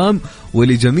ولأخوي عصام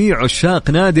ولجميع عشاق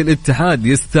نادي الاتحاد،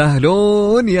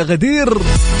 يستاهلون يا غدير.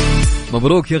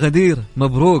 مبروك يا غدير،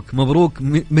 مبروك مبروك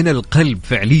من القلب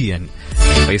فعليا،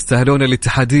 يستاهلون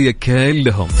الاتحادية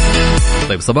كلهم.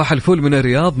 طيب صباح الفل من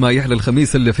الرياض، ما يحلى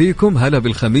الخميس اللي فيكم. هلا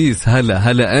بالخميس،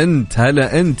 هلا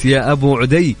أنت يا أبو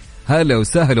عدي، هلا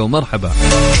وسهلا ومرحبا.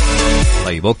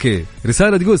 طيب أوكي،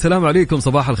 رسالة تقول السلام عليكم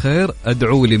صباح الخير،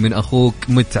 أدعوا لي من أخوك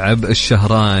متعب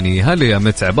الشهراني. هلا يا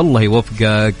متعب، الله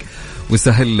يوفقك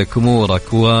ويسهل لك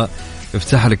أمورك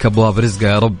ويفتح لك أبواب رزقه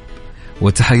يا رب،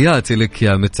 وتحياتي لك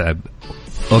يا متعب.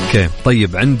 أوكي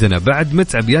طيب عندنا بعد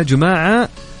متعب يا جماعة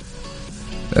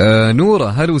نورة،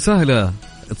 هلا وسهلا،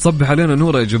 تصبح علينا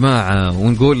نورة يا جماعة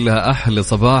ونقول لها أحلى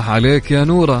صباح عليك يا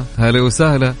نورة، هلا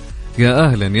وسهلا، يا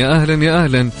أهلا يا أهلا يا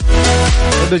أهلا.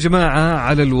 طيب يا جماعة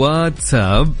على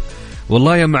الواتساب،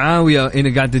 والله يا معاوية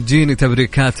أنا قاعد تجيني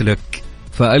تبريكات لك،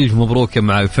 فألف مبروك يا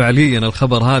معاوية، فعليا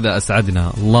الخبر هذا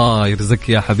أسعدنا، الله يرزقك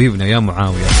يا حبيبنا يا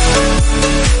معاوية،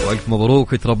 وألف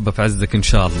مبروك وتربى في عزك إن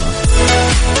شاء الله.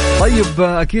 طيب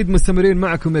أكيد مستمرين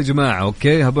معكم يا جماعة.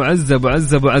 أوكي أبو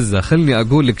عزة خلني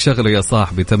أقول لك شغلة يا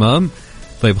صاحبي، تمام؟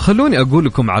 طيب خلوني أقول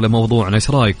لكم على موضوعنا، إيش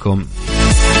رأيكم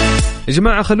يا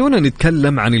جماعة؟ خلونا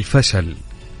نتكلم عن الفشل.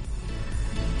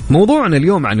 موضوعنا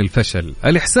اليوم عن الفشل.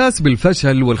 الإحساس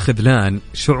بالفشل والخذلان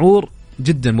شعور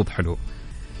جدا مو بحلو،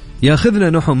 ياخذنا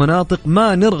نحو مناطق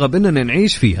ما نرغب إننا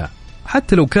نعيش فيها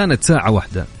حتى لو كانت ساعة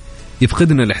واحدة،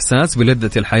 يفقدنا الإحساس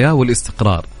بلذة الحياة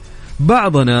والاستقرار.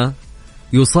 بعضنا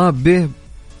يصاب به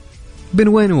بين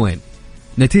وين وين،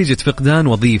 نتيجة فقدان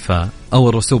وظيفة أو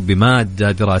الرسوب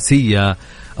بمادة دراسية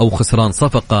أو خسران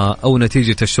صفقة أو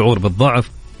نتيجة الشعور بالضعف.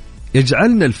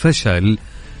 يجعلنا الفشل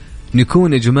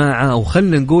نكون يا جماعة، أو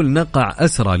خلنا نقول نقع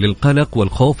أسرى للقلق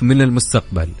والخوف من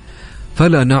المستقبل،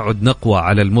 فلا نعد نقوى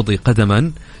على المضي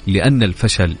قدما، لأن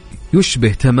الفشل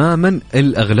يشبه تماما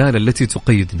الأغلال التي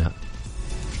تقيدنا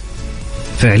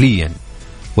فعليا.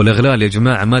 والأغلال يا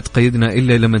جماعة ما تقيدنا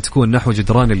إلا لما تكون نحو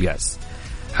جدران اليأس،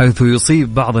 حيث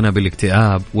يصيب بعضنا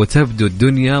بالاكتئاب وتبدو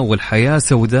الدنيا والحياة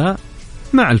سوداء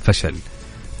مع الفشل.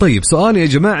 طيب سؤال يا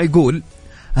جماعة يقول: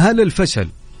 هل الفشل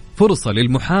فرصة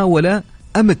للمحاولة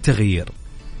أم التغيير؟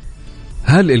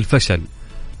 هل الفشل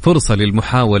فرصة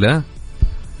للمحاولة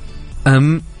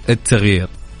أم التغيير؟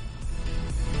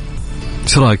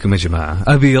 ايش رأيكم يا جماعة؟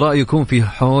 أبي رأيكم في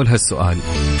حول هالسؤال.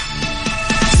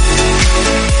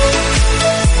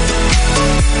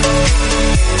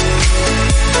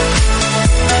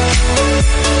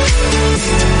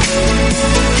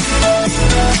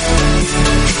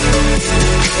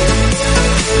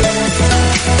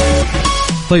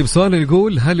 طيب سؤال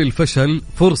يقول: هل الفشل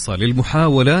فرصة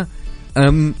للمحاولة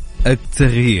أم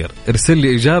التغيير؟ ارسل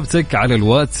لي إجابتك على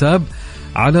الواتساب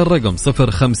على الرقم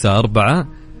 054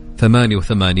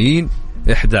 88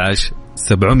 11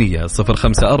 700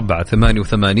 054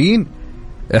 88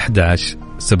 11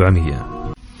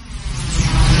 700.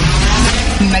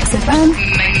 Mix FM,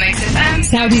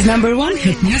 Saudi's #1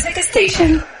 hit music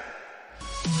station.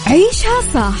 عيشها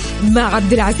صح مع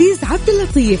عبد العزيز عبد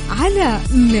اللطيف على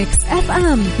ميكس اف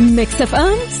ام. ميكس اف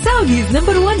ام سعوديز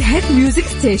 #1 هيت ميوزك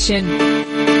ستيشن.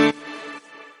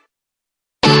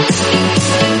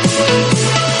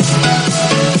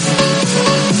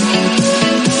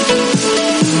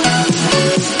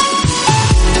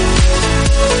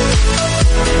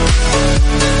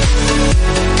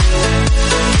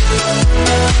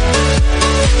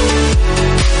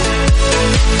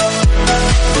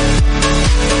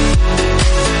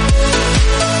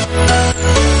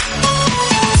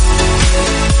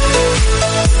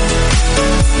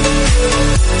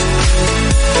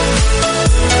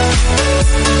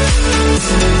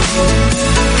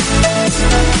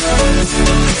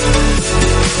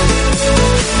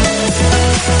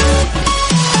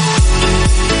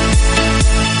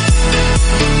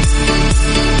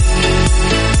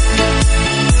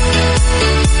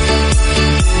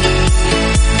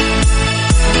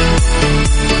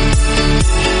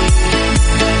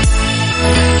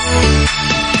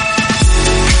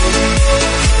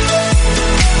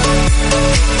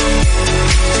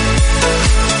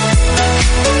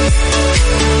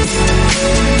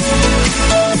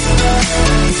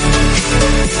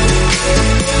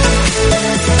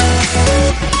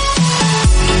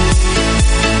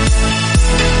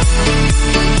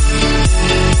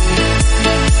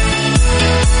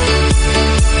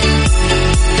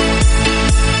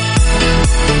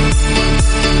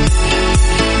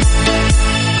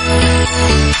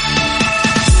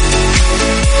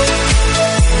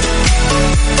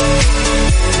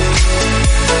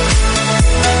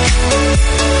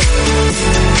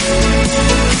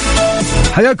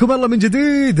 حياكم الله من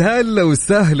جديد. هلا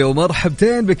وسهلا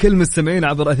ومرحبتين بكل مستمعين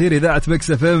عبر أثير إذاعة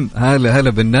ميكس اف ام. هلا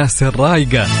بالناس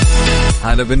الرايقة،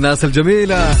 هلا بالناس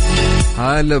الجميلة،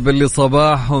 هلا باللي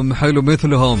صباحهم حلو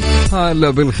مثلهم، هلا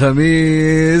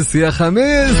بالخميس يا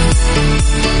خميس.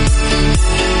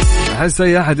 أحس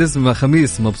أي أحد اسمه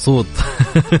خميس مبسوط.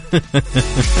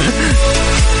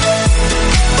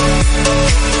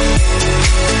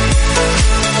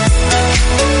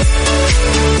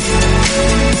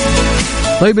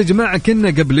 طيب يا جماعة، كنا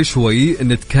قبل شوي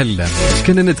نتكلم، ايش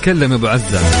كنا نتكلم يا ابو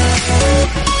عزة؟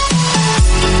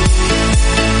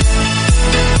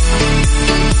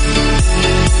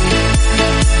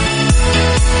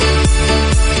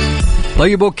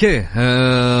 طيب اوكي،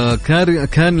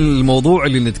 كان الموضوع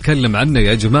اللي نتكلم عنه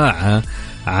يا جماعة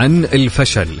عن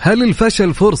الفشل. هل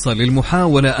الفشل فرصة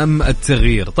للمحاولة أم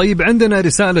التغيير؟ طيب عندنا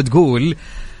رسالة تقول: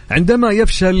 عندما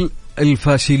يفشل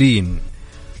الفاشلين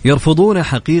يرفضون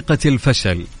حقيقة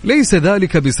الفشل، ليس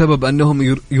ذلك بسبب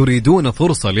أنهم يريدون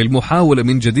فرصة للمحاولة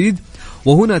من جديد،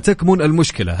 وهنا تكمن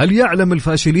المشكلة. هل يعلم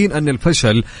الفاشلين أن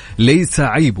الفشل ليس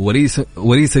عيب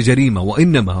وليس جريمة،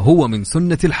 وإنما هو من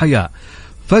سنة الحياة؟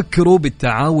 فكروا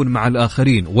بالتعاون مع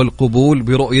الآخرين والقبول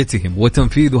برؤيتهم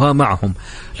وتنفيذها معهم،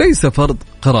 ليس فرض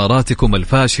قراراتكم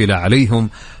الفاشلة عليهم،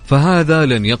 فهذا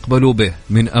لن يقبلوا به.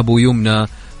 من أبو يمنى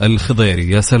الخضيري.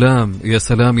 يا سلام يا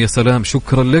سلام يا سلام،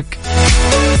 شكرا لك.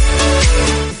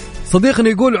 صديقنا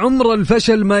يقول: عمر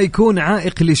الفشل ما يكون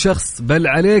عائق لشخص، بل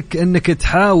عليك أنك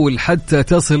تحاول حتى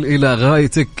تصل إلى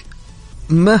غايتك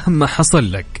مهما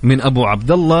حصل لك. من أبو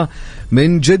عبد الله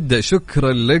من جدة.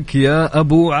 شكرا لك يا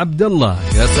أبو عبد الله،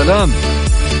 يا سلام.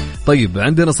 طيب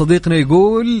عندنا صديقنا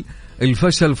يقول: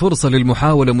 الفشل فرصة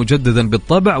للمحاولة مجددا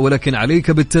بالطبع، ولكن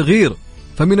عليك بالتغيير،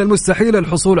 فمن المستحيل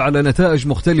الحصول على نتائج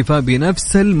مختلفة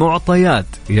بنفس المعطيات.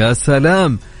 يا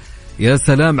سلام يا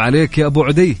سلام عليك يا أبو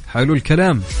عدي، حلو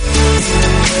الكلام.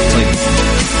 طيب.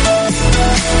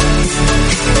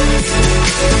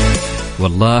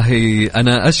 والله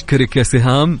أنا أشكرك يا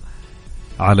سهام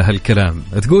على هالكلام.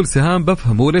 تقول سهام: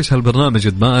 بفهم ليش هالبرنامج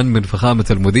إدمان من فخامة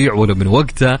المذيع ولا من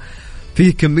وقته،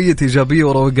 فيه كمية إيجابية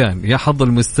وروقان، يا حظ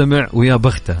المستمع ويا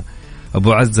بخته.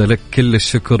 أبو عزة لك كل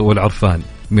الشكر والعرفان،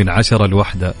 من 10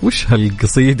 لوحدة. وش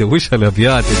هالقصيدة وش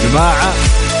هالأبيات يا جماعة؟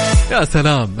 يا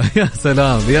سلام يا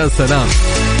سلام يا سلام،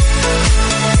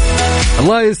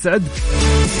 الله يسعدك،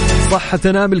 صحة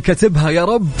تنام الكتبها يا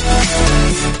رب.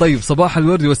 طيب صباح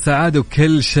الورد والسعادة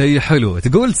وكل شيء حلو.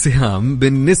 تقول سهام: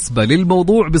 بالنسبة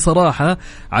للموضوع بصراحة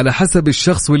على حسب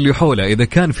الشخص واللي حوله، إذا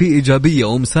كان في إيجابية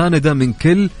ومساندة من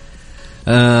كل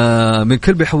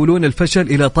بيحولون الفشل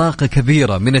إلى طاقة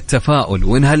كبيرة من التفاؤل،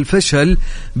 وإن هالفشل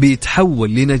بيتحول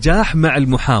لنجاح مع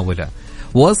المحاولة.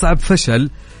 وأصعب فشل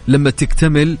لما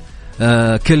تكتمل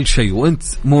كل شيء وأنت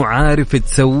مو عارف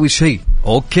تسوي شيء.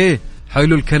 أوكي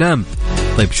حلو الكلام.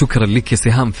 طيب شكرا لك يا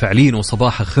سهام فعلين،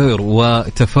 وصباح خير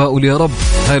وتفاؤل يا رب.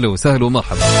 هلا وسهلا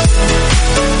ومرحبا.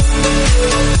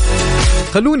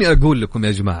 خلوني أقول لكم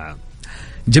يا جماعة،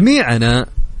 جميعنا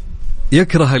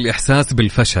يكره الإحساس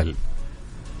بالفشل،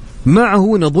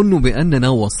 معه نظن بأننا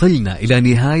وصلنا إلى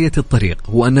نهاية الطريق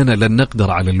وأننا لن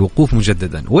نقدر على الوقوف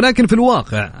مجددا، ولكن في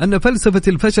الواقع أن فلسفة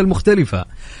الفشل مختلفة،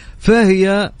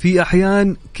 فهي في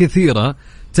أحيان كثيرة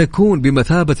تكون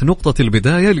بمثابة نقطة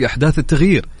البداية لأحداث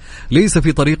التغيير، ليس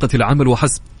في طريقة العمل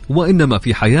وحسب، وإنما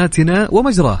في حياتنا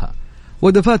ومجراها.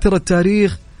 ودفاتر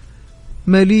التاريخ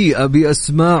مليئة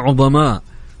بأسماء عظماء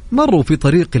مروا في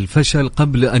طريق الفشل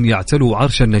قبل أن يعتلوا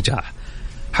عرش النجاح،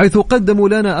 حيث قدموا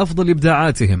لنا أفضل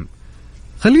إبداعاتهم.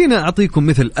 خلينا أعطيكم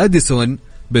مثل أديسون،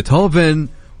 بيتهوفن،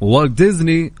 والت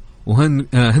ديزني،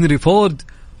 وهنري فورد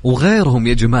وغيرهم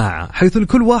يا جماعة، حيث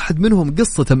الكل واحد منهم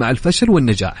قصته مع الفشل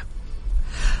والنجاح.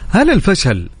 هل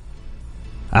الفشل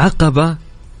عقبة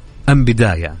أم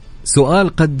بداية؟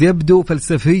 سؤال قد يبدو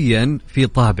فلسفيا في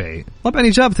طابعه. طبعا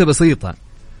إجابته بسيطة،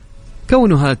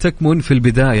 كونها تكمن في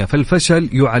البداية، فالفشل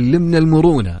يعلمنا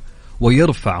المرونة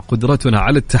ويرفع قدرتنا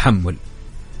على التحمل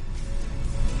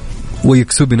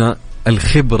ويكسبنا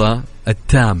الخبرة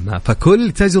التامة،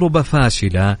 فكل تجربة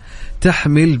فاشلة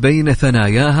تحمل بين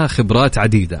ثناياها خبرات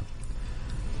عديدة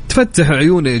تفتح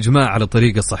عيون يا جماعة على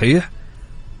الطريق الصحيح.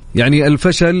 يعني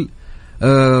الفشل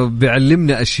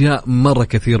بيعلمنا أشياء مرة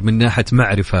كثير من ناحية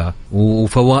معرفة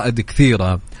وفوائد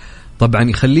كثيرة. طبعا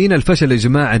يخلينا الفشل يا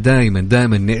جماعة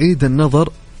دائما نعيد النظر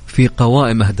في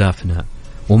قوائم أهدافنا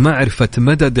ومعرفة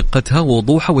مدى دقتها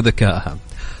ووضوحها وذكائها،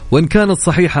 وإن كانت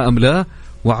صحيحة أم لا.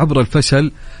 وعبر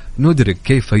الفشل ندرك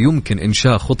كيف يمكن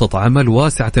إنشاء خطط عمل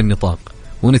واسعة النطاق،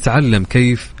 ونتعلم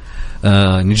كيف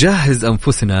نجهز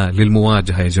أنفسنا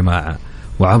للمواجهة يا جماعة.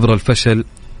 وعبر الفشل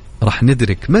راح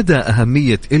ندرك مدى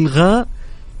أهمية إلغاء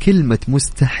كلمة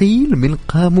مستحيل من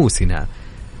قاموسنا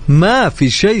ما في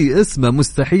شيء اسمه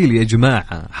مستحيل يا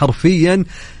جماعة، حرفيا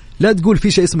لا تقول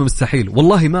في شيء اسمه مستحيل،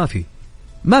 والله ما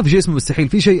في شيء اسمه مستحيل.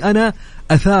 في شيء أنا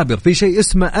أثابر، في شيء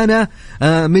اسمه أنا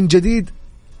من جديد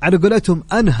على قولتهم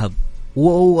أنهض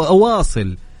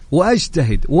وأواصل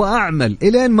وأجتهد وأعمل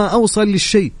إلين ما أوصل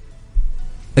للشيء.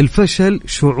 الفشل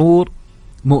شعور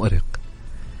مؤرق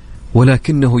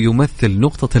ولكنه يمثل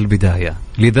نقطة البداية،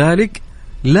 لذلك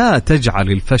لا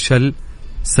تجعل الفشل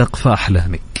سقف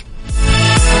أحلامك.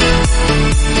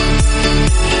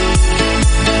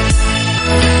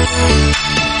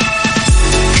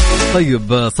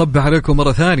 طيب صبح عليكم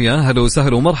مرة ثانية، هلا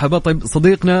وسهلا ومرحبا. طيب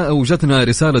صديقنا وجتنا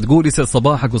رسالة تقول يسعد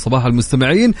صباحك وصباح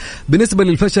المستمعين. بالنسبة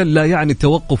للفشل لا يعني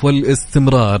التوقف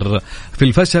والاستمرار في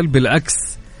الفشل، بالعكس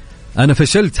أنا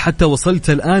فشلت حتى وصلت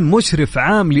الآن مشرف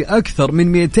عام لأكثر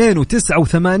من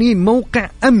 289 موقع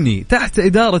أمني تحت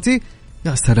إدارتي.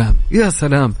 يا سلام يا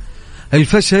سلام،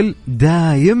 الفشل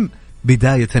دايم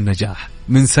بداية النجاح.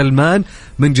 من سلمان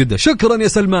من جدة. شكرا يا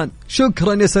سلمان،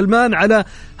 شكرا يا سلمان على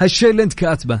هالشيء اللي انت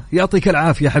كاتبه، يعطيك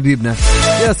العافية حبيبنا.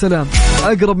 يا سلام،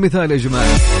 أقرب مثال يا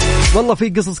جماعة. والله في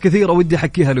قصص كثيرة ودي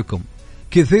أحكيها لكم،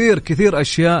 كثير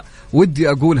أشياء ودي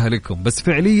أقولها لكم، بس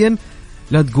فعليا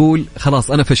لا تقول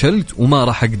خلاص أنا فشلت وما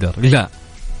راح أقدر. لا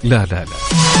لا لا لا.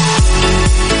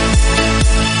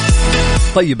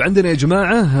 طيب عندنا يا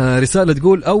جماعة رسالة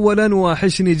تقول أولا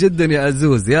وحشني جدا يا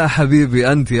عزوز، يا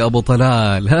حبيبي أنت يا أبو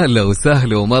طلال، هلا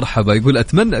وسهلا ومرحبا. يقول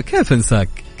أتمنى كيف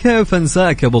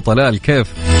أنساك يا أبو طلال كيف.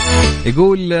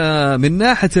 يقول من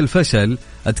ناحية الفشل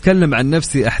أتكلم عن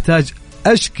نفسي، أحتاج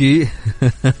أشكي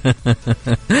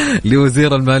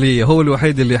لوزير المالية، هو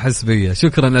الوحيد اللي يحس بي.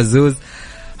 شكرا عزوز،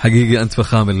 حقيقي أنت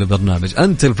فخامة للبرنامج،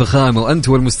 أنت الفخامة وأنت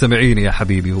والمستمعين يا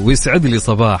حبيبي، ويسعد لي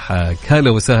صباحك.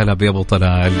 هلا وسهلا بأبو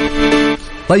طلال.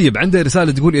 طيب عندي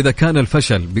رسالة تقول إذا كان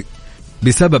الفشل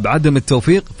بسبب عدم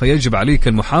التوفيق فيجب عليك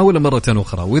المحاولة مرة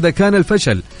أخرى، وإذا كان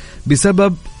الفشل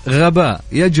بسبب غباء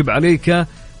يجب عليك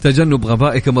تجنب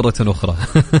غبائك مرة أخرى.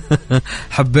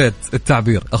 حبيت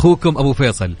التعبير. أخوكم أبو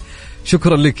فيصل.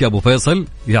 شكرا لك يا أبو فيصل،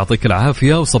 يعطيك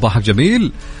العافية وصباحك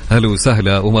جميل. هلا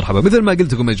وسهلا ومرحبا. مثل ما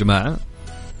قلت لكم يا جماعة،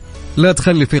 لا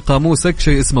تخلي في قاموسك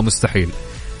شيء اسمه مستحيل.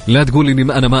 لا تقول إني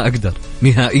أنا ما أقدر،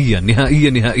 نهائيا نهائيا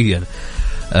نهائيا.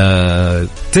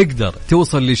 تقدر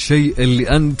توصل للشيء اللي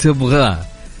أنت تبغاه،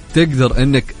 تقدر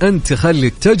أنك أنت تخلي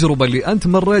التجربة اللي أنت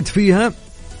مريت فيها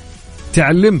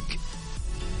تعلمك.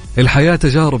 الحياة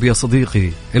تجارب يا صديقي،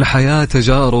 الحياة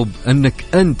تجارب، أنك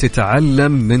أنت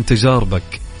تتعلم من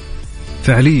تجاربك.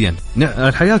 فعليا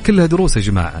الحياة كلها دروس يا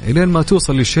جماعة إلين ما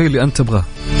توصل للشيء اللي أنت تبغاه.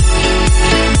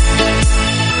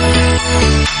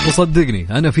 وصدقني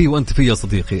أنا فيه وأنت فيه يا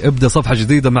صديقي. ابدأ صفحة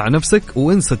جديدة مع نفسك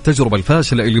وانسى التجربة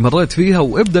الفاشلة اللي مريت فيها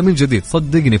وابدأ من جديد.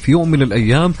 صدقني في يوم من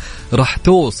الأيام راح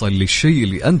توصل للشيء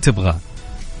اللي أنت تبغاه،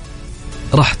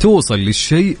 راح توصل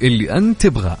للشيء اللي أنت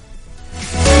تبغاه.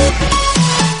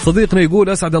 صديقنا يقول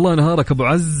أسعد الله نهارك أبو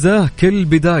عزة، كل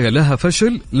بداية لها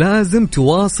فشل، لازم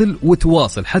تواصل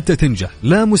وتواصل حتى تنجح،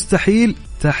 لا مستحيل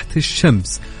تحت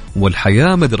الشمس،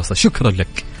 والحياة مدرسة. شكرا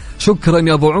لك، شكرا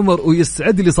يا أبو عمر،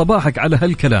 ويسعد لي صباحك على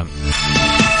هالكلام.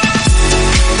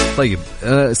 طيب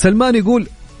سلمان يقول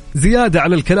زيادة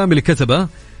على الكلام اللي كتبه،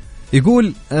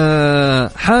 يقول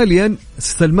حاليا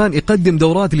سلمان يقدم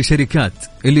دورات لشركات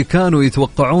اللي كانوا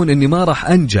يتوقعون أني ما راح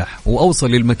أنجح وأوصل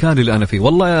للمكان اللي أنا فيه.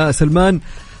 والله يا سلمان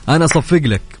أنا أصفق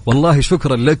لك، والله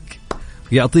شكرا لك،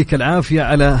 يعطيك العافية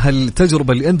على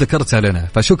هالتجربة اللي أنت ذكرتها لنا،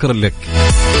 فشكرا لك.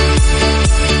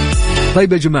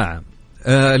 طيب يا جماعة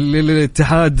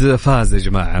الاتحاد فاز يا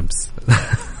جماعة أمس.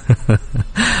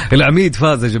 العميد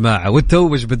فاز يا جماعة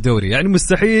والتوج بالدوري، يعني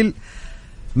مستحيل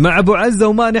مع أبو عزة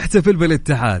وما نحتفل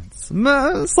بالاتحاد.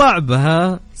 ما صعبة،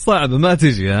 ها صعبة ما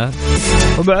تجي، ها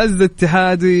أبو عزة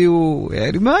اتحادي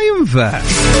ويعني ما ينفع،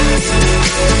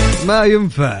 ما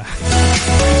ينفع.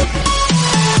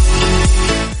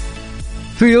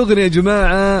 في أغنية يا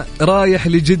جماعة رايح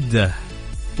لجدة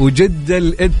وجدة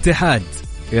الاتحاد،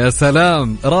 يا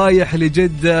سلام، رايح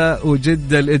لجدة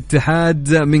وجدة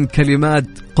الاتحاد، من كلمات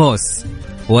قوس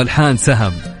والحان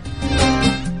سهم.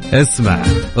 اسمع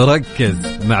وركز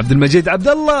مع عبد المجيد عبد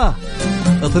الله،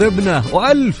 اطربنا،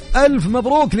 وألف ألف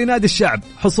مبروك لنادي الشعب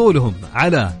حصولهم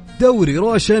على دوري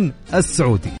روشن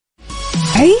السعودي.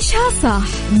 عيشها صح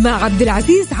مع عبد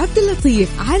العزيز عبد اللطيف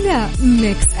على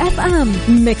ميكس اف ام.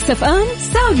 ميكس اف ام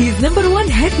سعوديز نمبر 1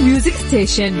 هيت ميوزك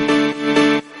ستيشن.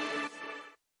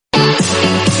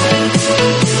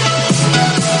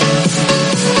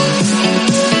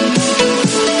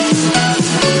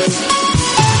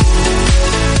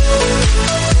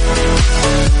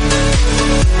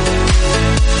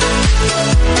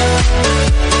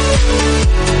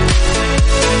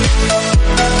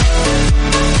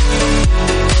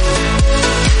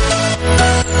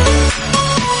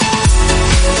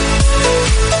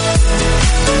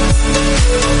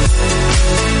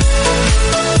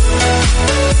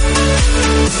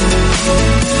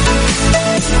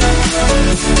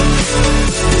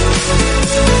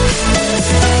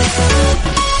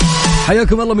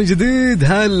 حياكم الله من جديد.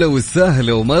 هلا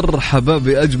وسهلا ومرحبا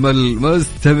بأجمل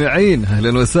مستمعين.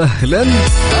 أهلا وسهلا.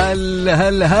 هلا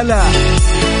هلا هلا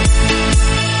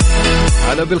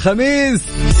هلا بالخميس.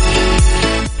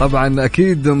 طبعا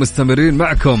أكيد مستمرين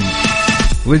معكم.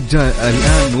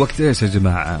 الآن وقت إيش يا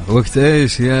جماعة؟ وقت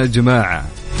إيش يا جماعة؟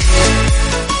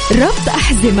 ربط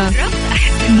أحزمة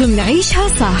ضمن عيشها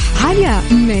صح على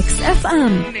ميكس اف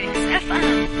ام.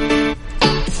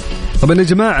 طبعا يا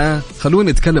جماعة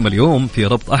خلونا نتكلم اليوم في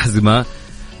ربط أحزمة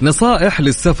نصائح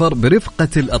للسفر برفقة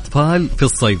الأطفال في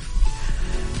الصيف.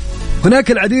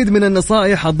 هناك العديد من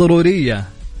النصائح الضرورية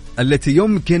التي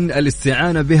يمكن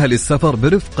الاستعانة بها للسفر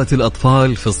برفقة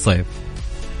الأطفال في الصيف،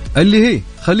 اللي هي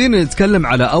خلينا نتكلم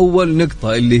على أول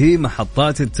نقطة اللي هي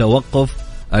محطات التوقف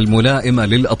الملائمة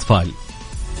للأطفال.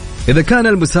 إذا كان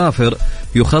المسافر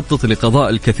يخطط لقضاء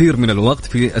الكثير من الوقت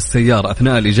في السيارة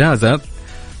أثناء الإجازة،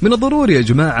 من الضروري يا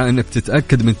جماعة أنك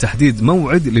تتأكد من تحديد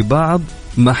موعد لبعض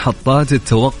محطات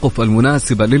التوقف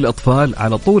المناسبة للأطفال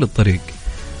على طول الطريق.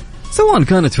 سواء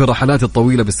كانت في الرحلات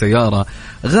الطويلة بالسيارة،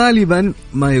 غالبا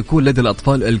ما يكون لدى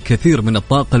الأطفال الكثير من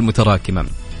الطاقة المتراكمة.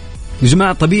 يا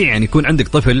جماعة طبيعي يعني يكون عندك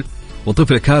طفل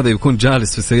وطفلك هذا يكون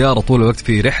جالس في السيارة طول الوقت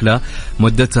في رحلة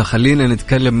مدتها خلينا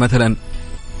نتكلم مثلا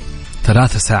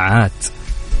 3 ساعات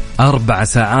 4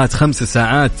 ساعات 5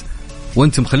 ساعات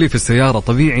وانت مخليه في السيارة.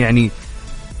 طبيعي يعني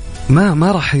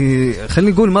ما راح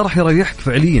خلينا نقول ما راح يريحك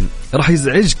فعليا، راح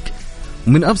يزعجك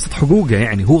من أبسط حقوقه.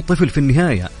 يعني هو طفل في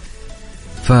النهاية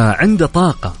فعنده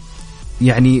طاقة.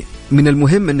 يعني من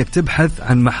المهم أنك تبحث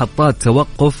عن محطات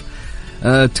توقف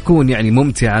تكون يعني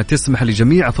ممتعة، تسمح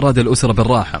لجميع أفراد الأسرة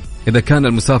بالراحة. إذا كان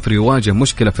المسافر يواجه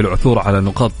مشكلة في العثور على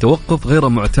نقاط توقف غير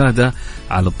معتادة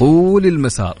على طول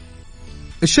المسار.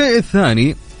 الشيء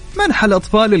الثاني منح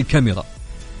الأطفال الكاميرا.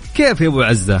 كيف يا أبو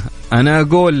عزة؟ أنا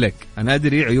أقول لك، أنا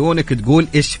أدري عيونك تقول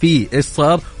إيش فيه إيش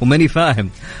صار وماني فاهم،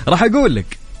 راح أقول لك.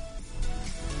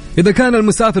 إذا كان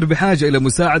المسافر بحاجة إلى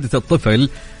مساعدة الطفل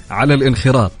على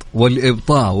الانخراط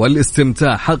والإبطاء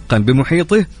والاستمتاع حقا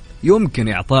بمحيطه، يمكن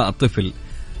إعطاء الطفل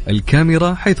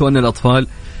الكاميرا، حيث أن الأطفال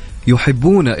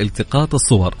يحبون التقاط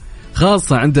الصور،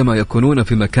 خاصة عندما يكونون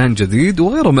في مكان جديد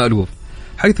وغير مألوف،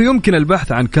 حيث يمكن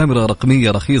البحث عن كاميرا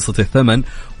رقمية رخيصة الثمن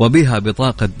وبها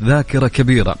بطاقة ذاكرة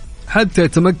كبيرة حتى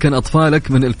يتمكن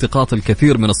أطفالك من التقاط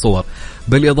الكثير من الصور.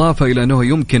 بالإضافة إلى أنه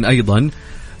يمكن أيضا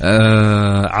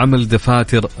عمل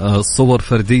دفاتر صور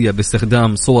فردية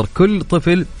باستخدام صور كل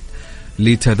طفل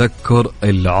لتذكر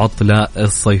العطلة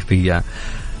الصيفية.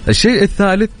 الشيء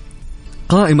الثالث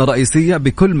قائمة رئيسية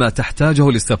بكل ما تحتاجه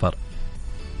للسفر.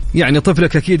 يعني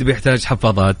طفلك أكيد بيحتاج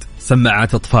حفاضات،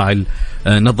 سماعات أطفال،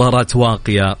 نظارات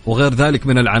واقية وغير ذلك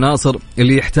من العناصر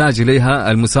اللي يحتاج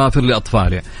إليها المسافر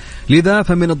لأطفاله. لذا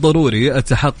فمن الضروري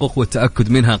التحقق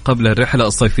والتأكد منها قبل الرحلة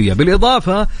الصيفية،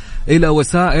 بالإضافة إلى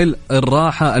وسائل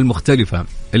الراحة المختلفة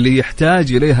اللي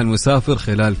يحتاج إليها المسافر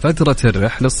خلال فترة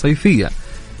الرحلة الصيفية.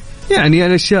 يعني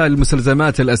الأشياء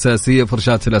المستلزمات الأساسية: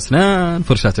 فرشاة الأسنان،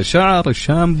 فرشاة الشعر،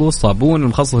 الشامبو، الصابون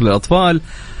المخصص للأطفال.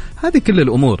 هذه كل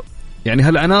الأمور يعني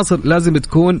هالعناصر لازم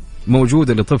تكون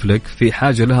موجودة لطفلك في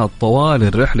حاجة لها طوال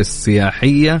الرحلة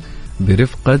السياحية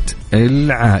برفقة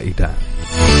العائلة.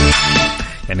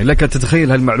 يعني لك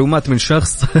تتخيل هالمعلومات من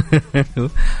شخص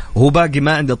وهو باقي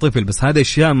ما عنده طفل، بس هذا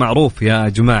أشياء معروف يا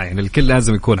جماعة، يعني الكل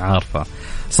لازم يكون عارفة،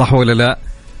 صح ولا لا؟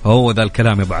 هو ذا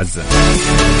الكلام يا أبو عزة.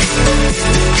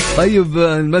 طيب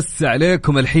نمسي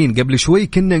عليكم الحين، قبل شوي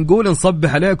كنا نقول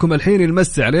نصبح عليكم، الحين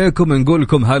نمسي عليكم نقول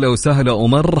لكم هلا وسهلا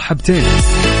ومرحبتين.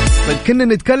 طيب كنا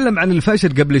نتكلم عن الفشل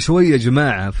قبل شوي يا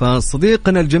جماعة،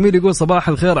 فصديقنا الجميل يقول صباح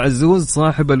الخير عزوز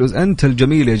صاحب أنت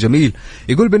الجميل يا جميل.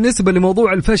 يقول بالنسبة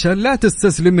لموضوع الفشل لا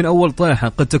تستسلم من أول طيحة،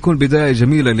 قد تكون بداية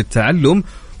جميلة للتعلم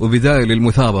وبداية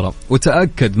للمثابرة،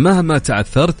 وتأكد مهما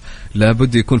تعثرت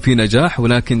لابد يكون في نجاح،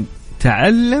 ولكن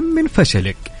تعلم من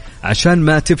فشلك عشان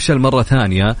ما تفشل مرة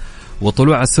ثانية.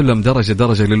 وطلوع السلم درجة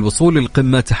درجة للوصول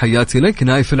للقمة. تحياتي لك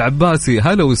نايف العباسي.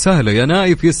 هلا وسهلا يا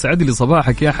نايف، يسعد لي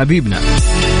صباحك يا حبيبنا.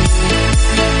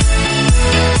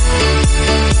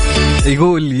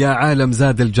 يقول يا عالم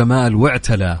زاد الجمال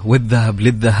واعتلى، والذهب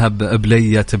للذهب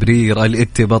بلية تبرير،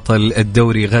 الإت بطل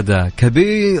الدوري غدا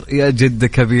كبير يا جد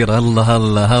كبير. الله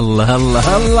الله الله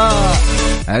الله الله،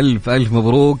 ألف ألف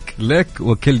مبروك لك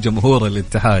وكل جمهور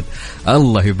الاتحاد.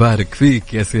 الله يبارك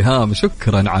فيك يا سهام،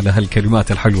 شكرا على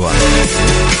هالكلمات الحلوة.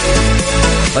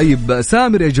 طيب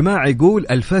سامر يا جماعة يقول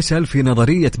الفشل في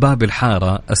نظرية باب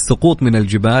الحارة السقوط من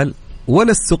الجبال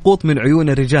ولا السقوط من عيون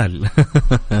الرجال.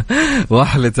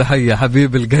 وأحلى تحية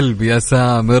حبيب القلب يا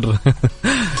سامر.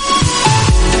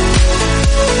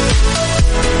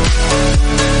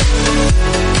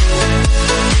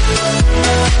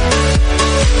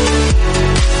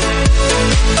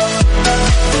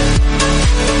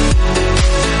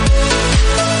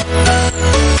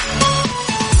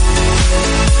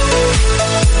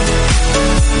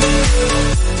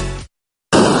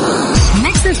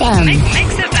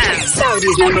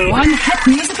 Saudi's number one hit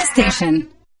music station.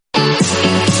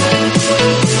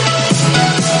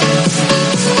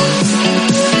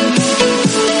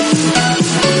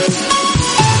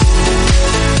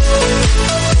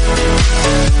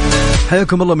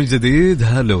 حياكم الله من جديد،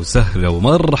 هلا وسهلا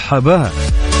ومرحبا.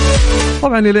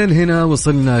 طبعا لين هنا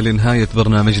وصلنا لنهاية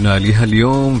برنامجنا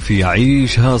لهاليوم في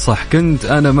عيشها صح. كنت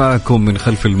أنا معكم من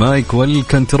خلف المايك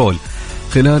والكنترول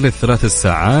خلال ال3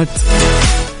 ساعات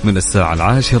من الساعة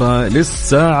 10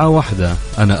 للساعة 1.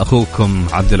 أنا أخوكم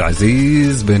عبد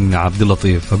العزيز بن عبد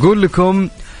اللطيف، أقول لكم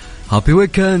هابي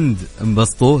ويكند،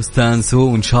 انبسطوا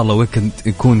استانسوا، وإن شاء الله ويكند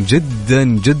يكون جدا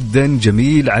جدا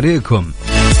جميل عليكم،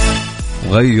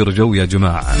 غير جو يا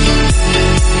جماعة.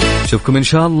 شوفكم إن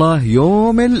شاء الله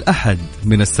يوم الأحد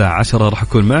من الساعة 10، راح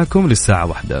أكون معكم للساعة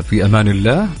 1. في أمان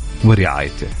الله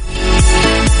ورعايته.